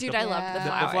liked like Dude, the, I loved the Yeah.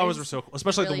 flowers. the flowers were so cool,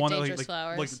 especially Really the one that dangerous like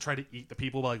flowers. try to eat the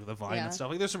people like with the vine Yeah. and stuff.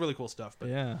 Like there's some really cool stuff. But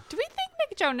Yeah. Do we think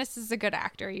Nick Jonas is a good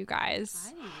actor, you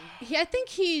guys? I think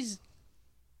he's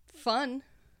fun.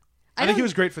 I think he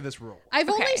was great for this role. I've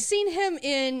only Okay. seen him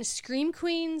in Scream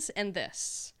Queens and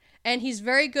this, and he's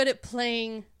very good at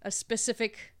playing a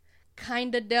specific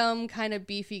kind of dumb, kind of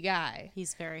beefy guy.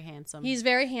 He's very handsome. He's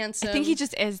very handsome. I think he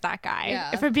just is that guy, Yeah.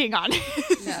 if I'm being honest.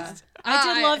 Yeah.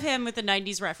 I did love him with the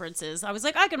 90s references. I was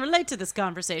like, I can relate to this It's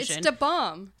conversation. the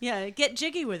bomb. Yeah, get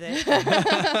jiggy with it.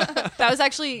 That was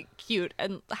actually cute,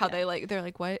 and how they're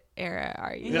like, what era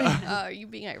are you? Are you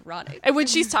being ironic? And when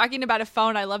she's talking about a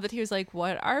phone, I love that he was like,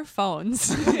 what are phones?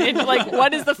 And like,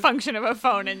 what is the function of a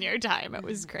phone in your time? It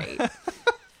was great.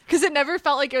 Because it never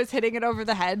felt like it was hitting it over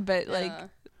the head, but like,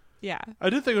 yeah. I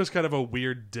did think it was kind of a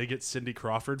weird dig at Cindy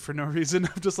Crawford for no reason.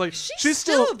 I'm just like, She's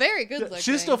still very good looking.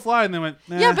 She's still flying. They went,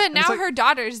 nah. Yeah, but And now it's like, her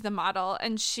daughter's the model,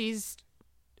 and she's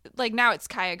like, now it's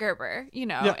Kaya Gerber, you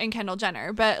know, Yeah. and Kendall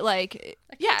Jenner. But like,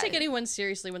 I can't take anyone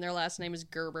seriously when their last name is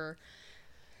Gerber.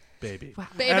 baby.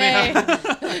 Baby.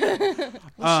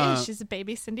 Well, she's a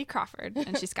baby Cindy Crawford,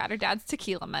 and she's got her dad's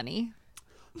tequila money.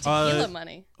 Tequila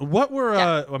money. What were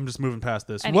I'm just moving past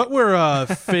this. What were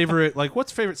favorite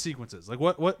what's favorite sequences? Like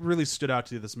what really stood out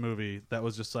to you this movie that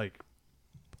was just like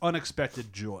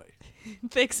unexpected joy?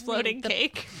 The exploding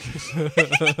cake.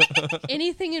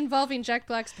 Anything involving Jack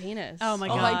Black's penis. Oh my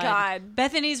Oh god. my God.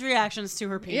 Bethany's reactions to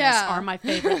her penis Yeah. are my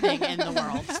favorite thing in the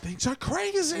world. Things are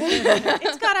crazy.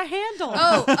 It's got a handle.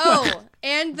 Oh,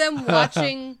 and them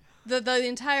watching the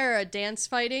entire dance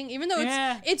fighting, even though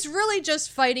it's really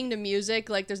just fighting to music.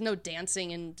 Like there's no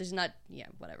dancing and there's not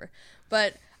whatever.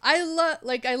 But I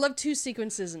love two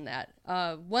sequences in that.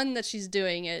 One that she's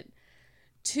doing it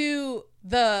to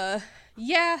the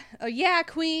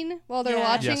queen while they're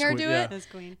watching Yes, her queen, do yeah. it. That's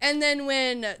queen. And then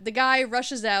when the guy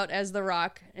rushes out as The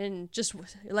Rock and just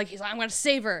like he's like, I'm gonna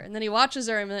save her, and then he watches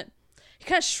her and then he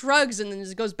kind of shrugs and then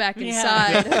just goes back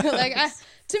inside. Like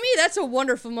to me, that's a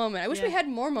wonderful moment. I wish we had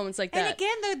more moments like that. And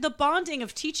again, the bonding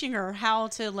of teaching her how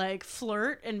to like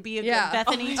flirt and be a Yeah. good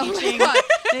Bethany Oh my teaching. God.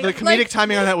 The comedic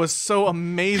timing on that was so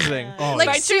amazing. Oh, Like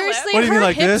Bite your lip. seriously, What do you her mean,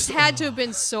 like hips this? had to have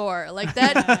been sore. Like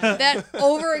that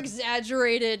over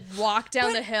exaggerated walk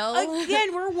down the hill.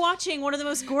 Again, we're watching one of the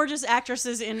most gorgeous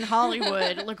actresses in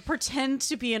Hollywood like pretend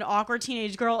to be an awkward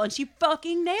teenage girl, and she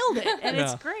fucking nailed it, and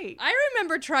it's Yeah. great. I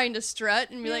remember trying to strut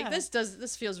and be like, this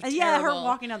feels terrible. Yeah, her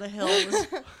walking down the hill was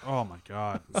Oh my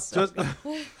god. Just-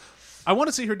 I want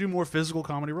to see her do more physical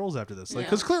comedy roles after this, Yeah.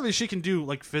 because clearly she can do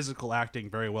like physical acting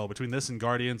very well between this and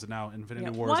Guardians and now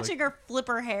Infinity Wars. Watching Like, her flip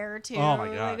her hair too. Oh, my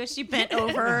God. Like when she bent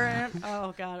over. And,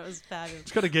 oh god, it was fabulous.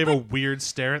 just kind of gave a weird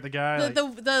stare at the guy.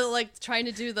 The like trying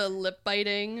to do the lip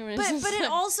biting. I mean, it's But just it like-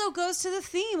 also goes to the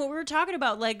theme what we were talking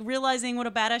about, like realizing what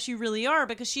a badass you really are,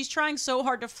 because she's trying so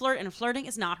hard to flirt, and flirting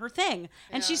is not her thing,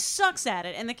 and she Yeah. sucks at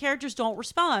it, and the characters don't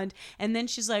respond, and then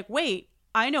she's like, wait,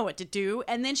 I know what to do,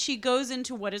 and then she goes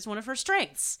into what is one of her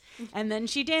strengths, and then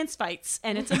she dance fights,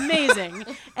 and it's amazing,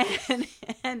 and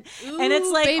it's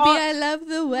Ooh, like baby, all- I love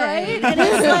the way. right? And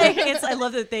it's like I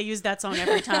love that they use that song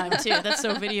every time too. That's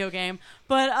so video game.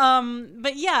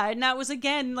 But yeah, and that was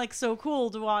again like so cool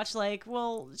to watch. Like,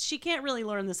 well, she can't really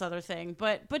learn this other thing,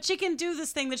 but she can do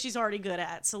this thing that she's already good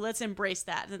at. So let's embrace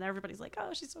that. And everybody's like, oh,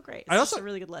 she's so great. It's I just also- a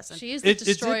really good lesson. She is the It did-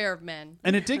 destroyer of men.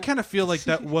 and it did kind of feel like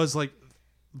that was like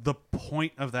the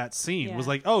point of that scene was Yeah.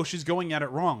 like, oh, she's going at it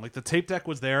wrong. Like the tape deck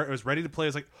was there, it was ready to play.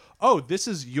 It's like, oh, this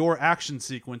is your action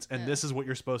sequence, and this is what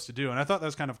you're supposed to do. And I thought that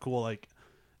was kind of cool. Like,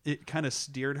 it kind of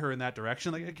steered her in that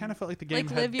direction. Like, it kind of felt like the game Like,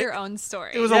 had live your own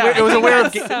story. It was Yeah. aware. It was aware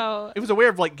of. So It was aware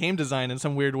of like game design in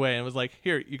some weird way, and it was like,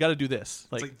 here, you got to do this.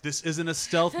 It's like, this isn't a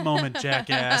stealth moment,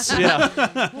 jackass.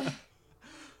 yeah,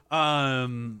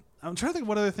 I'm trying to think of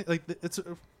what other thing. Like, it's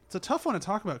a tough one to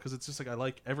talk about because it's just like I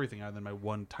like everything other than my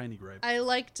one tiny gripe. I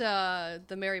liked the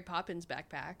Mary Poppins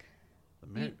backpack.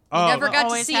 He Never got to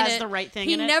Always see has it. the right thing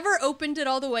He in it. never opened it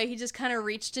all the way. He just kind of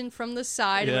reached in from the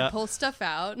side and Yeah. would pull stuff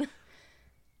out.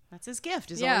 That's his gift.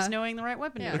 Is Yeah. always knowing the right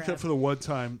weapon. Yeah. To grab. Except for the one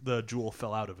time the jewel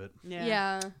fell out of it.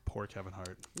 Yeah. Poor Kevin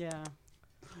Hart. Yeah.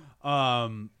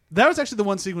 That was actually the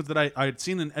one sequence that I'd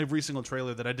seen in every single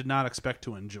trailer that I did not expect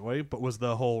to enjoy, but was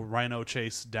the whole rhino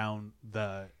chase down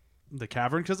the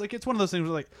cavern, because like it's one of those things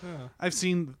where like I've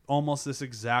seen almost this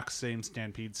exact same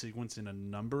stampede sequence in a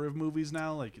number of movies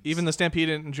now. Like it's, even the Stampede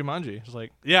in Jumanji. It's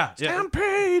like yeah.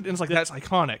 Stampede, and it's like that's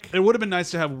iconic. It would have been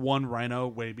nice to have one rhino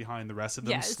way behind the rest of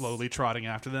them, Yes. slowly trotting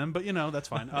after them, but that's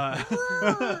fine. I'm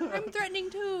threatening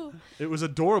too. It was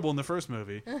adorable in the first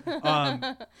movie.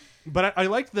 But I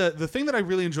liked the thing that I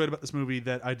really enjoyed about this movie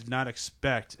that I did not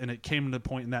expect, and it came to the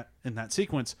point in that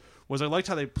sequence, was I liked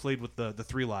how they played with the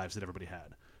 3 lives that everybody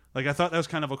had. Like, I thought that was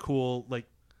kind of a cool, like,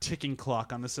 ticking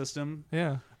clock on the system.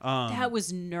 Yeah, That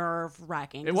was nerve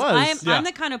wracking. It was, yeah. I'm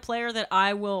the kind of player that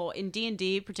I will, in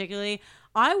D&D particularly,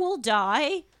 I will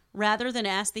die rather than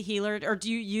ask the healer, or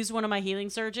do you use one of my healing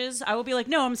surges? I will be like,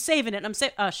 no, I'm saving it.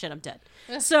 Oh shit, I'm dead.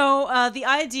 So the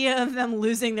idea of them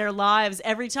losing their lives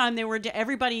every time they were,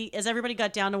 everybody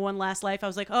got down to one last life, I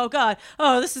was like, oh god,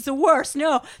 oh this is the worst.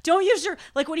 No, don't use your,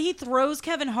 like when he throws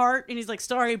Kevin Hart and he's like,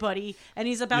 sorry buddy, and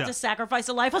he's about Yeah. to sacrifice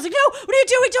a life. I was like, no, what are you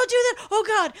doing? Don't do that. Oh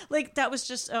god, like that was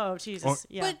just, oh Jesus, Or-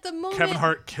 yeah. But the moment Kevin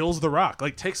Hart kills The Rock,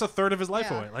 like takes a third of his life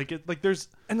Yeah. away. There's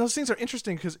and those things are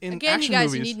interesting because in again, action you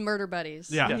guys, movies, you need murder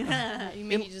buddies. yeah. You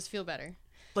make you just feel better.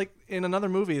 like in another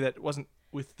movie that wasn't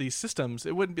with these systems,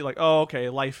 it wouldn't be like, oh, okay,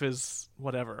 life is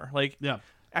whatever. Like, Yeah.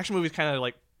 action movies kind of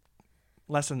like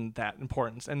lessen that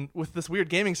importance. And with this weird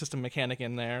gaming system mechanic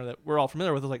in there that we're all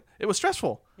familiar with, it was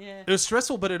stressful. Yeah. It was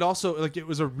stressful, but it also like it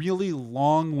was a really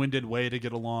long-winded way to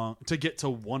get to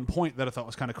one point that I thought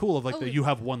was kind of cool of like that you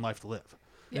have one life to live.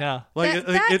 Yeah. Like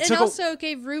that it and took also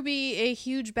gave Ruby a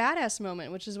huge badass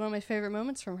moment, which is one of my favorite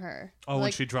moments from her. when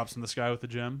Like, she drops in the sky with the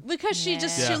gem. because she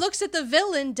just Yeah. she looks at the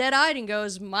villain dead-eyed and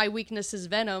goes, my weakness is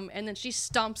venom, and then she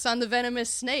stomps on the venomous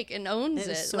snake and owns It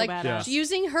it. is so like badass.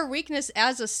 using her weakness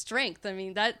as a strength. I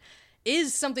mean, that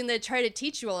is something they try to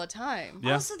teach you all the time.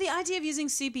 Yeah. Also, the idea of using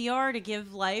CPR to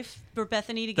give life for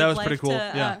Bethany to give That was life pretty cool, to,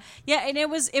 yeah. yeah, and it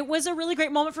was a really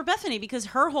great moment for Bethany because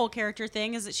her whole character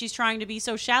thing is that she's trying to be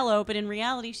so shallow, but in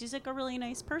reality, she's like a really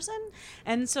nice person.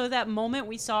 And so that moment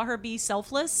we saw her be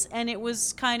selfless, and it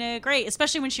was kind of great,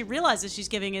 especially when she realizes she's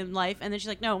giving him life, and then she's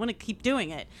like, "No, I want to keep doing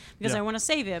it because Yeah. I want to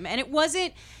save him." And it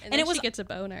wasn't, And, and then it was. she gets a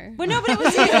boner. But no, but it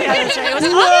was. Yeah, that's right. It was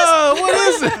Whoa, what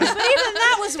is it? but even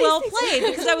that was well played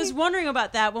because I was wondering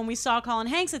about that when we saw Colin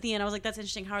Hanks at the end. I was like, that's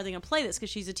interesting. How are they going to play this? Because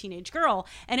she's a teenage girl.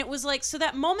 And it was like, so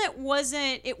that moment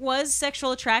it was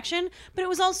sexual attraction, but it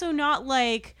was also not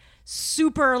like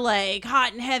super like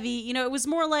hot and heavy. You know, it was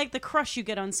more like the crush you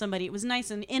get on somebody. It was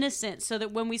nice and innocent so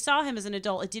that when we saw him as an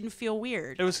adult, it didn't feel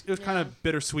weird. It was kind of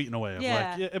bittersweet in a way. Of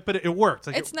Yeah. but it worked.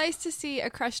 Like it's nice to see a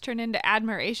crush turn into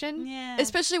admiration. Yeah.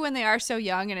 Especially when they are so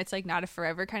young and it's like not a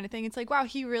forever kind of thing. It's like, wow,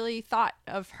 he really thought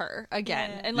of her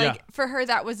again. Yeah. And like Yeah. for her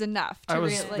that was enough to I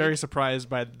was really very surprised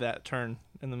by that turn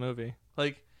in the movie.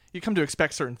 Like, you come to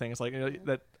expect certain things like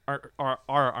that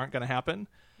aren't going to happen,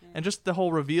 and just the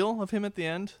whole reveal of him at the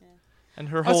end, and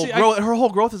her whole see, her whole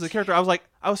growth as a character.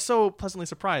 I was so pleasantly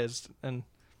surprised, and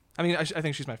I mean, I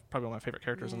think she's probably one of my favorite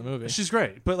characters in the movie. She's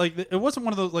great, but like it wasn't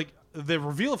one of those like the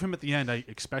reveal of him at the end I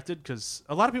expected because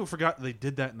a lot of people forgot they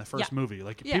did that in the first Yeah. movie.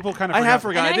 Like Yeah. people kind of I have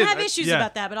forgot. And I I, did- have issues yeah.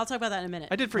 about that, but I'll talk about that in a minute.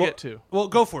 I did forget too. Well,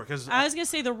 go for it because I was going to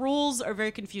say the rules are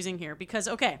very confusing here because,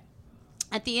 okay,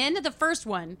 at the end of the first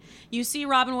one, you see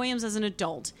Robin Williams as an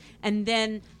adult, and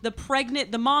then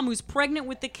the mom who's pregnant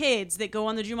with the kids that go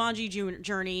on the Jumanji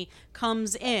journey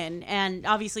comes in, and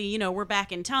obviously, you know, we're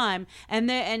back in time,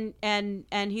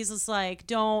 and he's just like,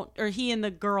 don't, or he and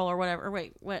the girl or whatever. Or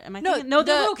wait, what am I thinking? No,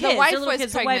 the little kids. wife The little was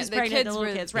kids. pregnant, The wife's the pregnant. kids The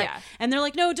little were- kids, right? yeah. And they're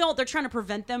like, no, don't. They're trying to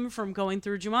prevent them from going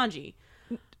through Jumanji.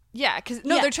 Yeah, because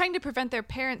Yeah. they're trying to prevent their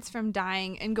parents from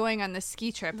dying and going on the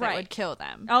ski trip that Right. would kill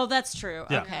them. Oh, that's true.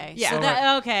 Yeah. Okay. Yeah. So So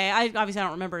that, okay. I obviously I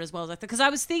don't remember it as well as I thought because I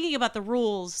was thinking about the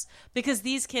rules because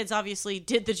these kids obviously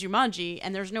did the Jumanji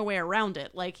and there's no way around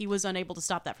it. Like he was unable to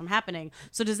stop that from happening.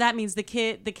 So does that mean the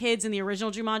kids in the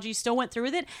original Jumanji still went through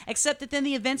with it, except that then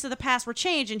the events of the past were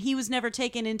changed and he was never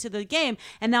taken into the game,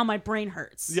 and now my brain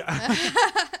hurts. yeah,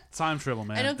 time travel,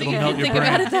 man. I don't think It'll I melt can your think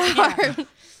brain. about it that hard.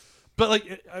 But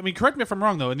like, I mean, correct me if I'm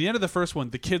wrong though. In the end of the first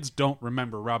one, the kids don't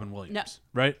remember Robin Williams,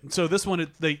 No. right? So this one,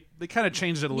 they kind of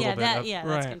changed it a little Yeah, bit. that of,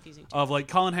 that's right. confusing too. Of like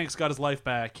Colin Hanks got his life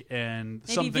back, and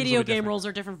Maybe some things will video be game different. rules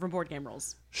are different from board game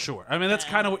rules. Sure, I mean that's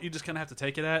kind of what you just kind of have to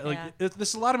take it at. Like, Yeah.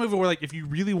 there's a lot of movie where like if you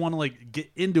really want to like get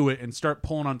into it and start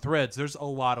pulling on threads, there's a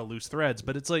lot of loose threads.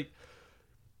 But it's like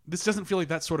this doesn't feel like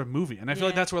that sort of movie, and I feel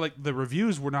like Yeah. that's where like the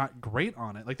reviews were not great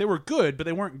on it. Like they were good, but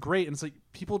they weren't great, and it's like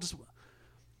people just.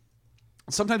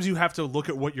 Sometimes you have to look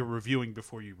at what you're reviewing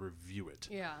before you review it.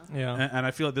 Yeah. Yeah. And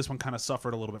I feel like this one kind of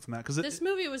suffered a little bit from that because This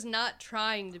movie was not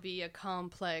trying to be a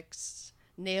complex,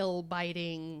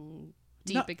 nail-biting,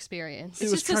 deep No. experience.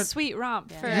 It's was just a trying- sweet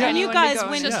romp for And you anyone to guys, go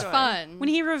when It's and just enjoy. fun. When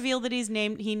he revealed that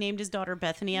he named his daughter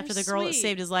Bethany after the girl that sweet.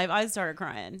 saved his life, I started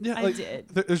crying. yeah, I like, did.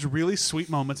 There's really sweet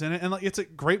moments in it, and like it's a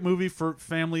great movie for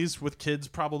families with kids,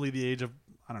 probably the age of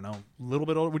I don't know, a little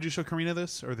bit older. Would you show Karina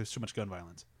this, or there's too much gun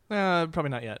violence? Probably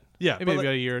not yet. Yeah, Maybe but, about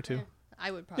like, a year or two. I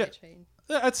would probably Yeah. trade.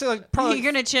 I'd say like probably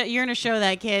You're gonna show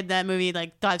that kid that movie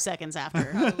like 5 seconds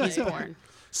after he's born.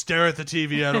 stare at the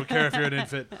TV. I don't care if you're an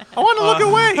infant. I want to look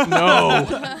away.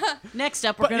 No. Next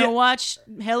up, we're gonna yeah. watch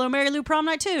Hello Mary Lou Prom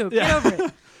Night 2. Get Yeah. over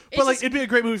it. But like it'd be a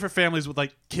great movie for families with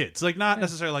like kids, like not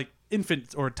necessarily like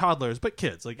infants or toddlers, but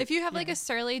kids. Like If you have like a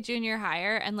surly junior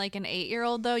hire and like an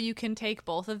 8-year-old though, you can take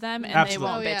both of them and Absolutely.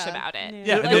 they won't Oh, bitch yeah. about it.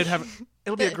 yeah, and It'll- they'd have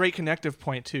It'll be a great connective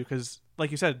point too, because like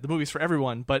you said, the movie's for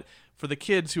everyone. But for the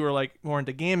kids who are like more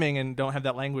into gaming and don't have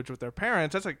that language with their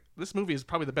parents, that's like this movie is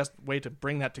probably the best way to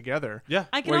bring that together. yeah.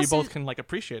 I can where also you both can like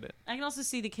appreciate it. I can also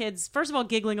see the kids first of all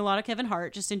giggling a lot of Kevin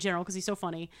Hart just in general because he's so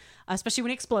funny, especially when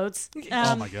he explodes.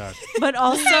 Oh my god. But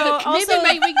also, Maybe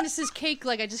my weakness is cake.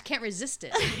 Like I just can't resist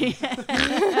it. he's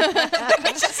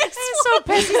so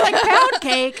pissed. He's like pound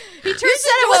cake. He turns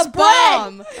it into was a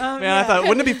bomb. Man, I thought,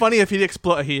 wouldn't it be funny if he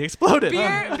exploded?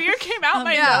 Beer came out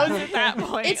my yeah. nose at that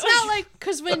point. It's not like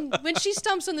because when she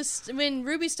stumps on when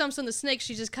Ruby stumps on the snake,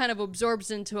 she just kind of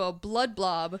absorbs into a blood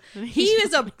blob. He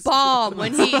is a bomb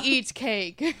when he eats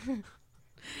cake.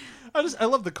 I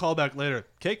love the callback later.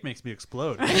 Cake makes me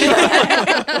explode.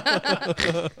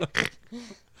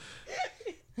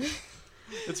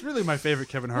 It's really my favorite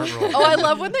Kevin Hart role. Oh, I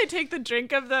love when they take the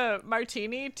drink of the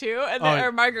martini too, and Oh, yeah.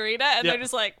 or margarita, and Yeah. they're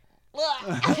just like,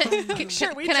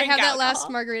 Sure, we Can I drink have that alcohol. last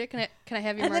margarita? Can I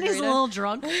have your And then margarita? he's a little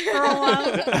drunk for a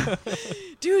while.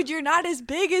 dude, you're not as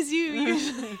big as you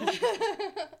usually.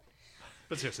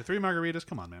 But seriously, 3 margaritas?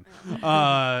 Come on,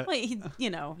 man. Wait,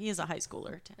 he is a high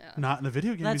schooler. Not in the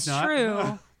video game. That's he's not.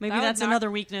 true. Maybe That would that's knock- another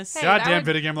weakness. Hey, God that damn would-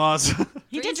 video game laws. He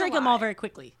Three's did a drink them all lie. very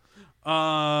quickly,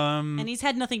 Um, and he's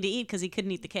had nothing to eat because he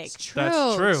couldn't eat the cake.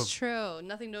 That's true. It's true.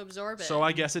 Nothing to absorb it. so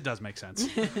I guess it does make sense.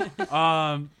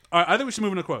 All right, I think we should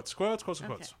move into quotes. Quotes.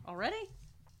 Okay, already?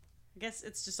 I guess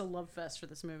it's just a love fest for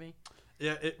this movie.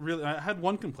 Yeah, it really. I had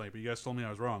one complaint, but you guys told me I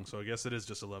was wrong, so I guess it is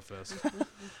just a love fest.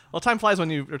 Well, time flies when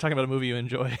you are talking about a movie you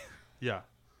enjoy. Yeah,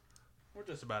 we're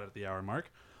just about at the hour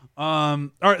mark. All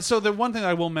right, so the one thing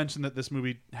I will mention that this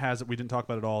movie has that we didn't talk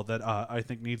about at all that I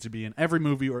think needs to be in every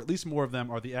movie, or at least more of them,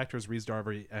 are the actors Rhys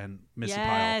Darby and Missy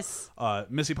Yes. Pyle.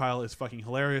 Missy Pyle is fucking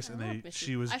hilarious, and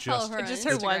she was I just follow her Just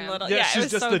on her one Instagram. little. yeah, Yeah, it she's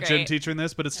was just so the great. gym teacher in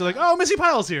this, but it's still like, oh, Missy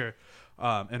Pyle's here.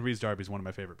 And Rhys Darby's one of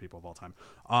my favorite people of all time.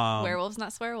 Werewolves, not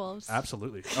swearwolves.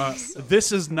 Absolutely.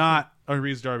 This is not a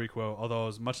Rhys Darby quote, although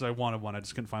as much as I wanted one, I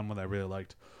just couldn't find one that I really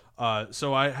liked.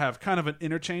 So I have kind of an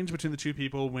interchange between the two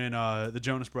people when the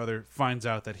Jonas brother finds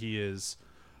out that he is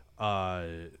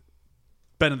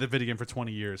been in the video game for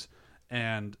 20 years.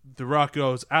 And The Rock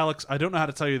goes, Alex, I don't know how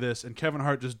to tell you this. And Kevin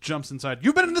Hart just jumps inside,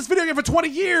 you've been in this video game for 20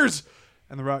 years!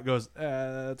 And The Rock goes,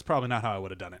 that's probably not how I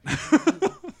would have done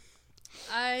it.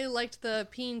 I liked the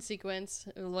peen sequence,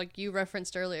 like you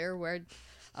referenced earlier, where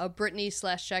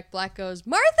Brittany/Jack Black goes,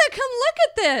 "Martha, come look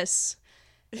at this,"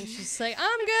 and she's like,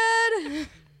 "I'm good."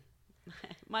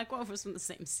 My quote was from the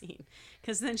same scene,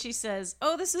 because then she says,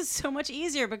 "Oh, this is so much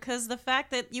easier because the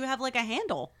fact that you have like a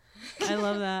handle." I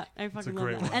love that. I fucking love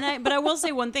great that. one. But I will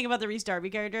say one thing about the Reese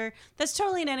Darby character. That's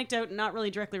totally an anecdote, not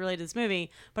really directly related to this movie.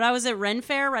 But I was at Ren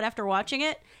Fair right after watching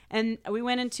it, and we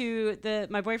went into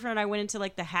my boyfriend and I went into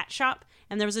like the hat shop,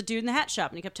 and there was a dude in the hat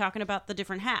shop, and he kept talking about the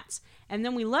different hats. And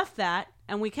then we left that,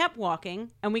 and we kept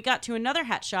walking, and we got to another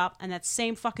hat shop, and that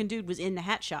same fucking dude was in the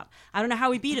hat shop. I don't know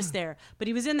how he beat us there, but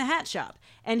he was in the hat shop,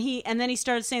 and then he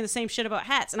started saying the same shit about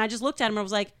hats, and I just looked at him and I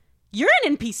was like, "You're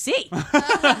an NPC,"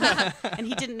 and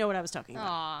he didn't know what I was talking about.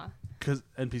 Aw, Because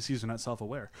NPCs are not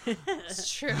self-aware. it's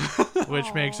true.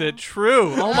 Which makes it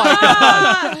true. Oh my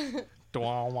god.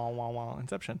 Wah, wah, wah, wah.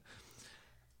 Inception.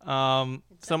 I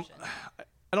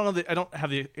don't know. I don't have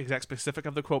the exact specific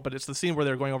of the quote, but it's the scene where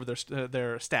they're going over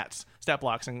their stat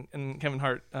blocks, and Kevin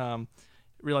Hart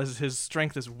realizes his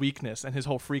strength is weakness, and his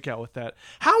whole freak out with that.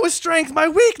 How is strength my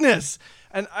weakness?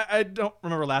 And I don't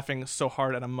remember laughing so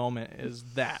hard at a moment as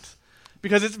that,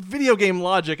 because it's video game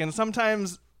logic, and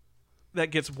sometimes that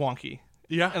gets wonky.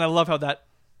 Yeah. And I love how that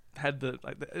had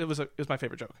it was my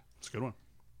favorite joke. It's a good one.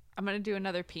 I'm gonna do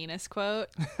another penis quote.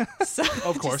 So,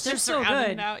 Of course. They're so rounding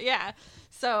good. it out. Yeah.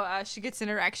 So she gets an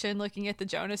erection looking at the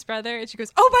Jonas brother, and she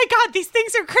goes, "Oh my god, these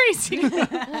things are crazy."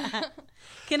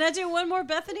 Can I do one more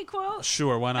Bethany quote?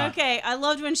 Sure, why not? Okay, I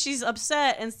loved when she's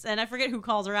upset, and I forget who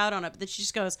calls her out on it, but then she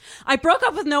just goes, "I broke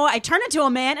up with Noah, I turned into a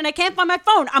man, and I can't find my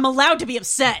phone. I'm allowed to be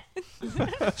upset."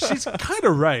 She's kind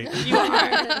of right. You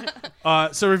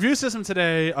are. So review system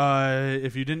today.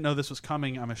 If you didn't know this was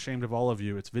coming, I'm ashamed of all of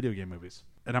you. It's video game movies,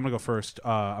 and I'm gonna go first.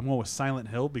 I'm going with Silent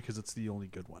Hill because it's the only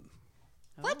good one.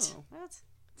 What?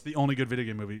 It's the only good video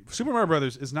game movie. Super Mario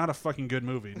Brothers is not a fucking good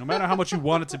movie. No matter how much you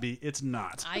want it to be, it's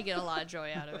not. I get a lot of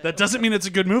joy out of it. That doesn't mean it's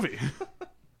a good movie.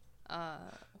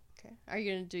 Okay. Are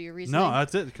you gonna do your reasoning? No,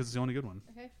 that's it because it's the only good one.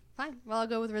 Okay, fine. Well, I'll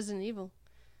go with Resident Evil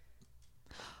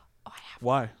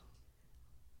Why?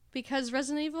 because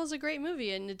Resident Evil is a great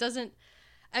movie, and it doesn't.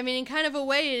 I mean, in kind of a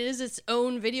way, it is its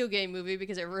own video game movie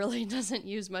because it really doesn't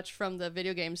use much from the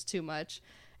video games too much.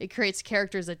 It creates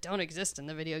characters that don't exist in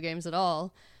the video games at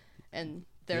all, and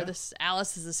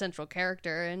Alice is the central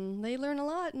character, and they learn a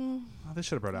lot. And Oh, they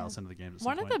should have brought Alice into the game. At some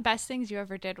One of point. the best things you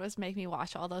ever did was make me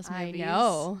watch all those movies. I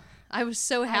know. I was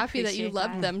so happy that you appreciate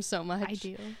loved that. them so much. I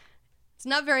do. It's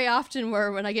not very often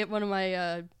when I get one of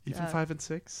my Even 5 and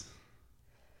 6.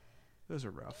 Those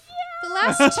are rough. the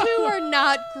last two are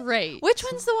not great. Which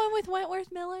one's the one with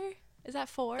Wentworth Miller? Is that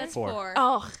 4? That's 4. 4.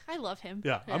 Oh, I love him.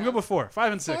 Yeah, I'm good with 4.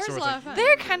 5 and 6. 4 is are a what's lot like- of fun.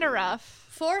 They're kind of rough.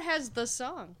 4 has the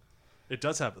song. It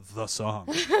does have the song.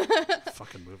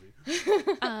 Fucking movie.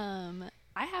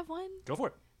 I have one. Go for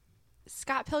it.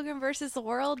 Scott Pilgrim versus the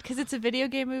World, because it's a video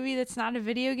game movie that's not a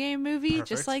video game movie, Perfect.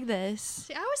 just like this.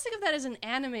 See, I always think of that as an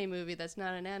anime movie that's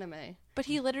not an anime. But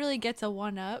he literally gets a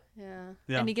 1-up, Yeah.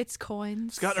 Yeah. and he gets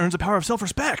coins. Scott earns a power of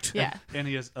self-respect. Yeah. And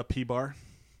he has a P bar.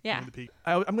 Yeah. The P.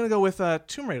 I'm going to go with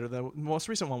Tomb Raider, the most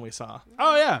recent one we saw.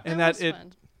 Oh, yeah. And was that it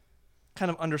fun.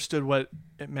 kind of understood what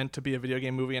it meant to be a video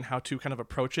game movie and how to kind of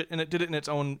approach it. And it did it in its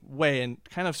own way and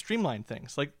kind of streamlined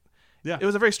things. Like, Yeah. it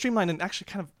was a very streamlined and actually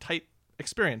kind of tight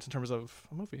experience in terms of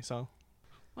a movie. So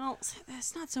Well,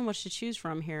 there's not so much to choose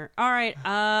from here. All right,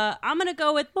 I'm gonna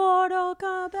go with Mortal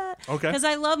Kombat. Okay. Because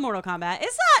I love Mortal Kombat.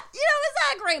 It's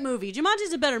not a great movie.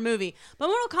 Jumanji's a better movie, but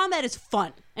Mortal Kombat is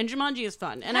fun, and Jumanji is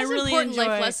fun, and I Has an really important enjoy.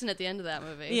 life lesson at the end of that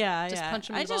movie. Yeah, just yeah. punch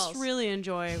him in I the just balls. really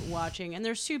enjoy watching, and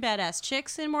there's 2 badass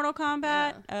chicks in Mortal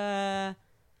Kombat.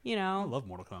 You know, I love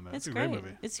Mortal Kombat. It's It's a great. great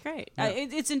movie. It's great. Yeah.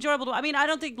 It's enjoyable to. I mean, I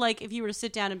don't think like if you were to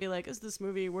sit down and be like, "Is this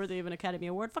movie worthy of an Academy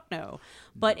Award?" Fuck no.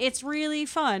 But it's really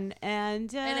fun,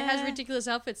 and And it has ridiculous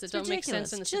outfits that it's don't make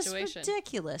sense in the just situation.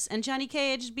 ridiculous. And Johnny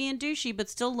Cage being douchey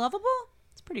but still lovable.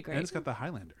 It's pretty great. And it's got the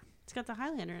Highlander. It's got the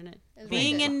Highlander in it. It's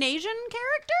Being really an Asian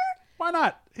character. Why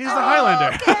not? He's the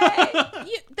Highlander.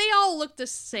 They all look the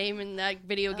same in that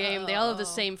video game. They all have the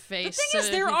same The face. thing is,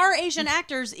 there are Asian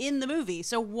actors in the movie,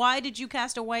 so why did you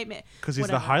cast a white man? Because he's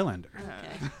the Whatever. Highlander.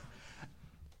 Okay.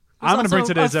 I'm going to bring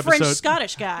Also today's a French episode.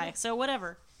 Scottish guy, so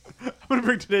whatever. I'm going to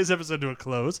bring today's episode to a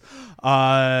close.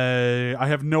 I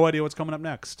have no idea what's coming up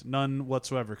next. None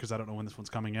whatsoever, because I don't know when this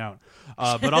one's coming out.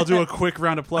 But I'll do a quick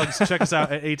round of plugs. Check us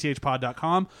out at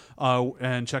athpod.com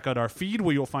and check out our feed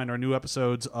where you'll find our new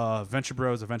episodes of Venture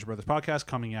Bros, a Venture Brothers podcast,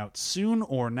 coming out soon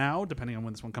or now, depending on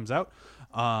when this one comes out.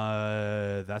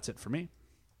 That's it for me.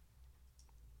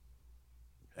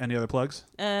 Any other plugs?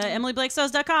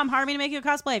 EmilyBlakeSews.com. Hire me to make you a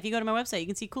cosplay. If you go to my website, you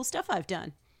can see cool stuff I've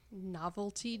done.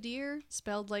 Novelty Deer,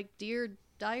 spelled like Deer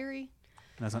Diary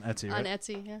That's on Etsy, on right?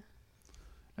 Etsy. Yeah,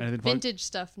 Anything to plug? vintage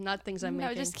stuff, not things I'm No,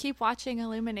 making. just keep watching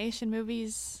Illumination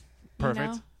movies. Perfect.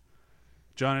 You know?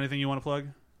 John, anything you want to plug?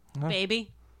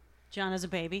 Baby. John is a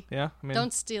baby. Yeah, I mean,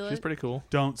 Don't steal she's it. pretty cool.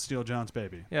 Don't steal John's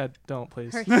baby. Yeah, don't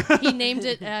please. He named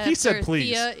it after said please.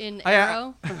 Thea in I-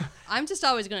 Arrow. I'm just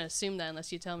always going to assume that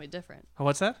unless you tell me different. Oh,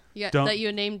 what's that? Yeah, Don't- that you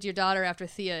named your daughter after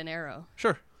Thea in Arrow.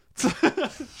 Sure.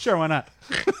 Sure, why not?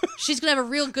 She's going to have a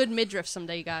real good midriff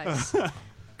someday, you guys.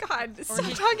 God,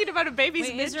 stop talking about a baby's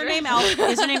Wait, is her midriff. name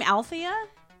is her name Althea?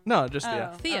 No, just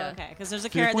yeah. Thea. Oh, okay, because there's a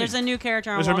Thea Queen. there's a new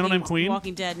character on Is her middle Walking, name Queen?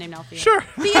 Walking Dead named Althea. Sure.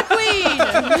 Thea Queen!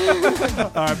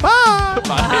 All right, bye.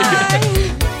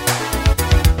 Bye.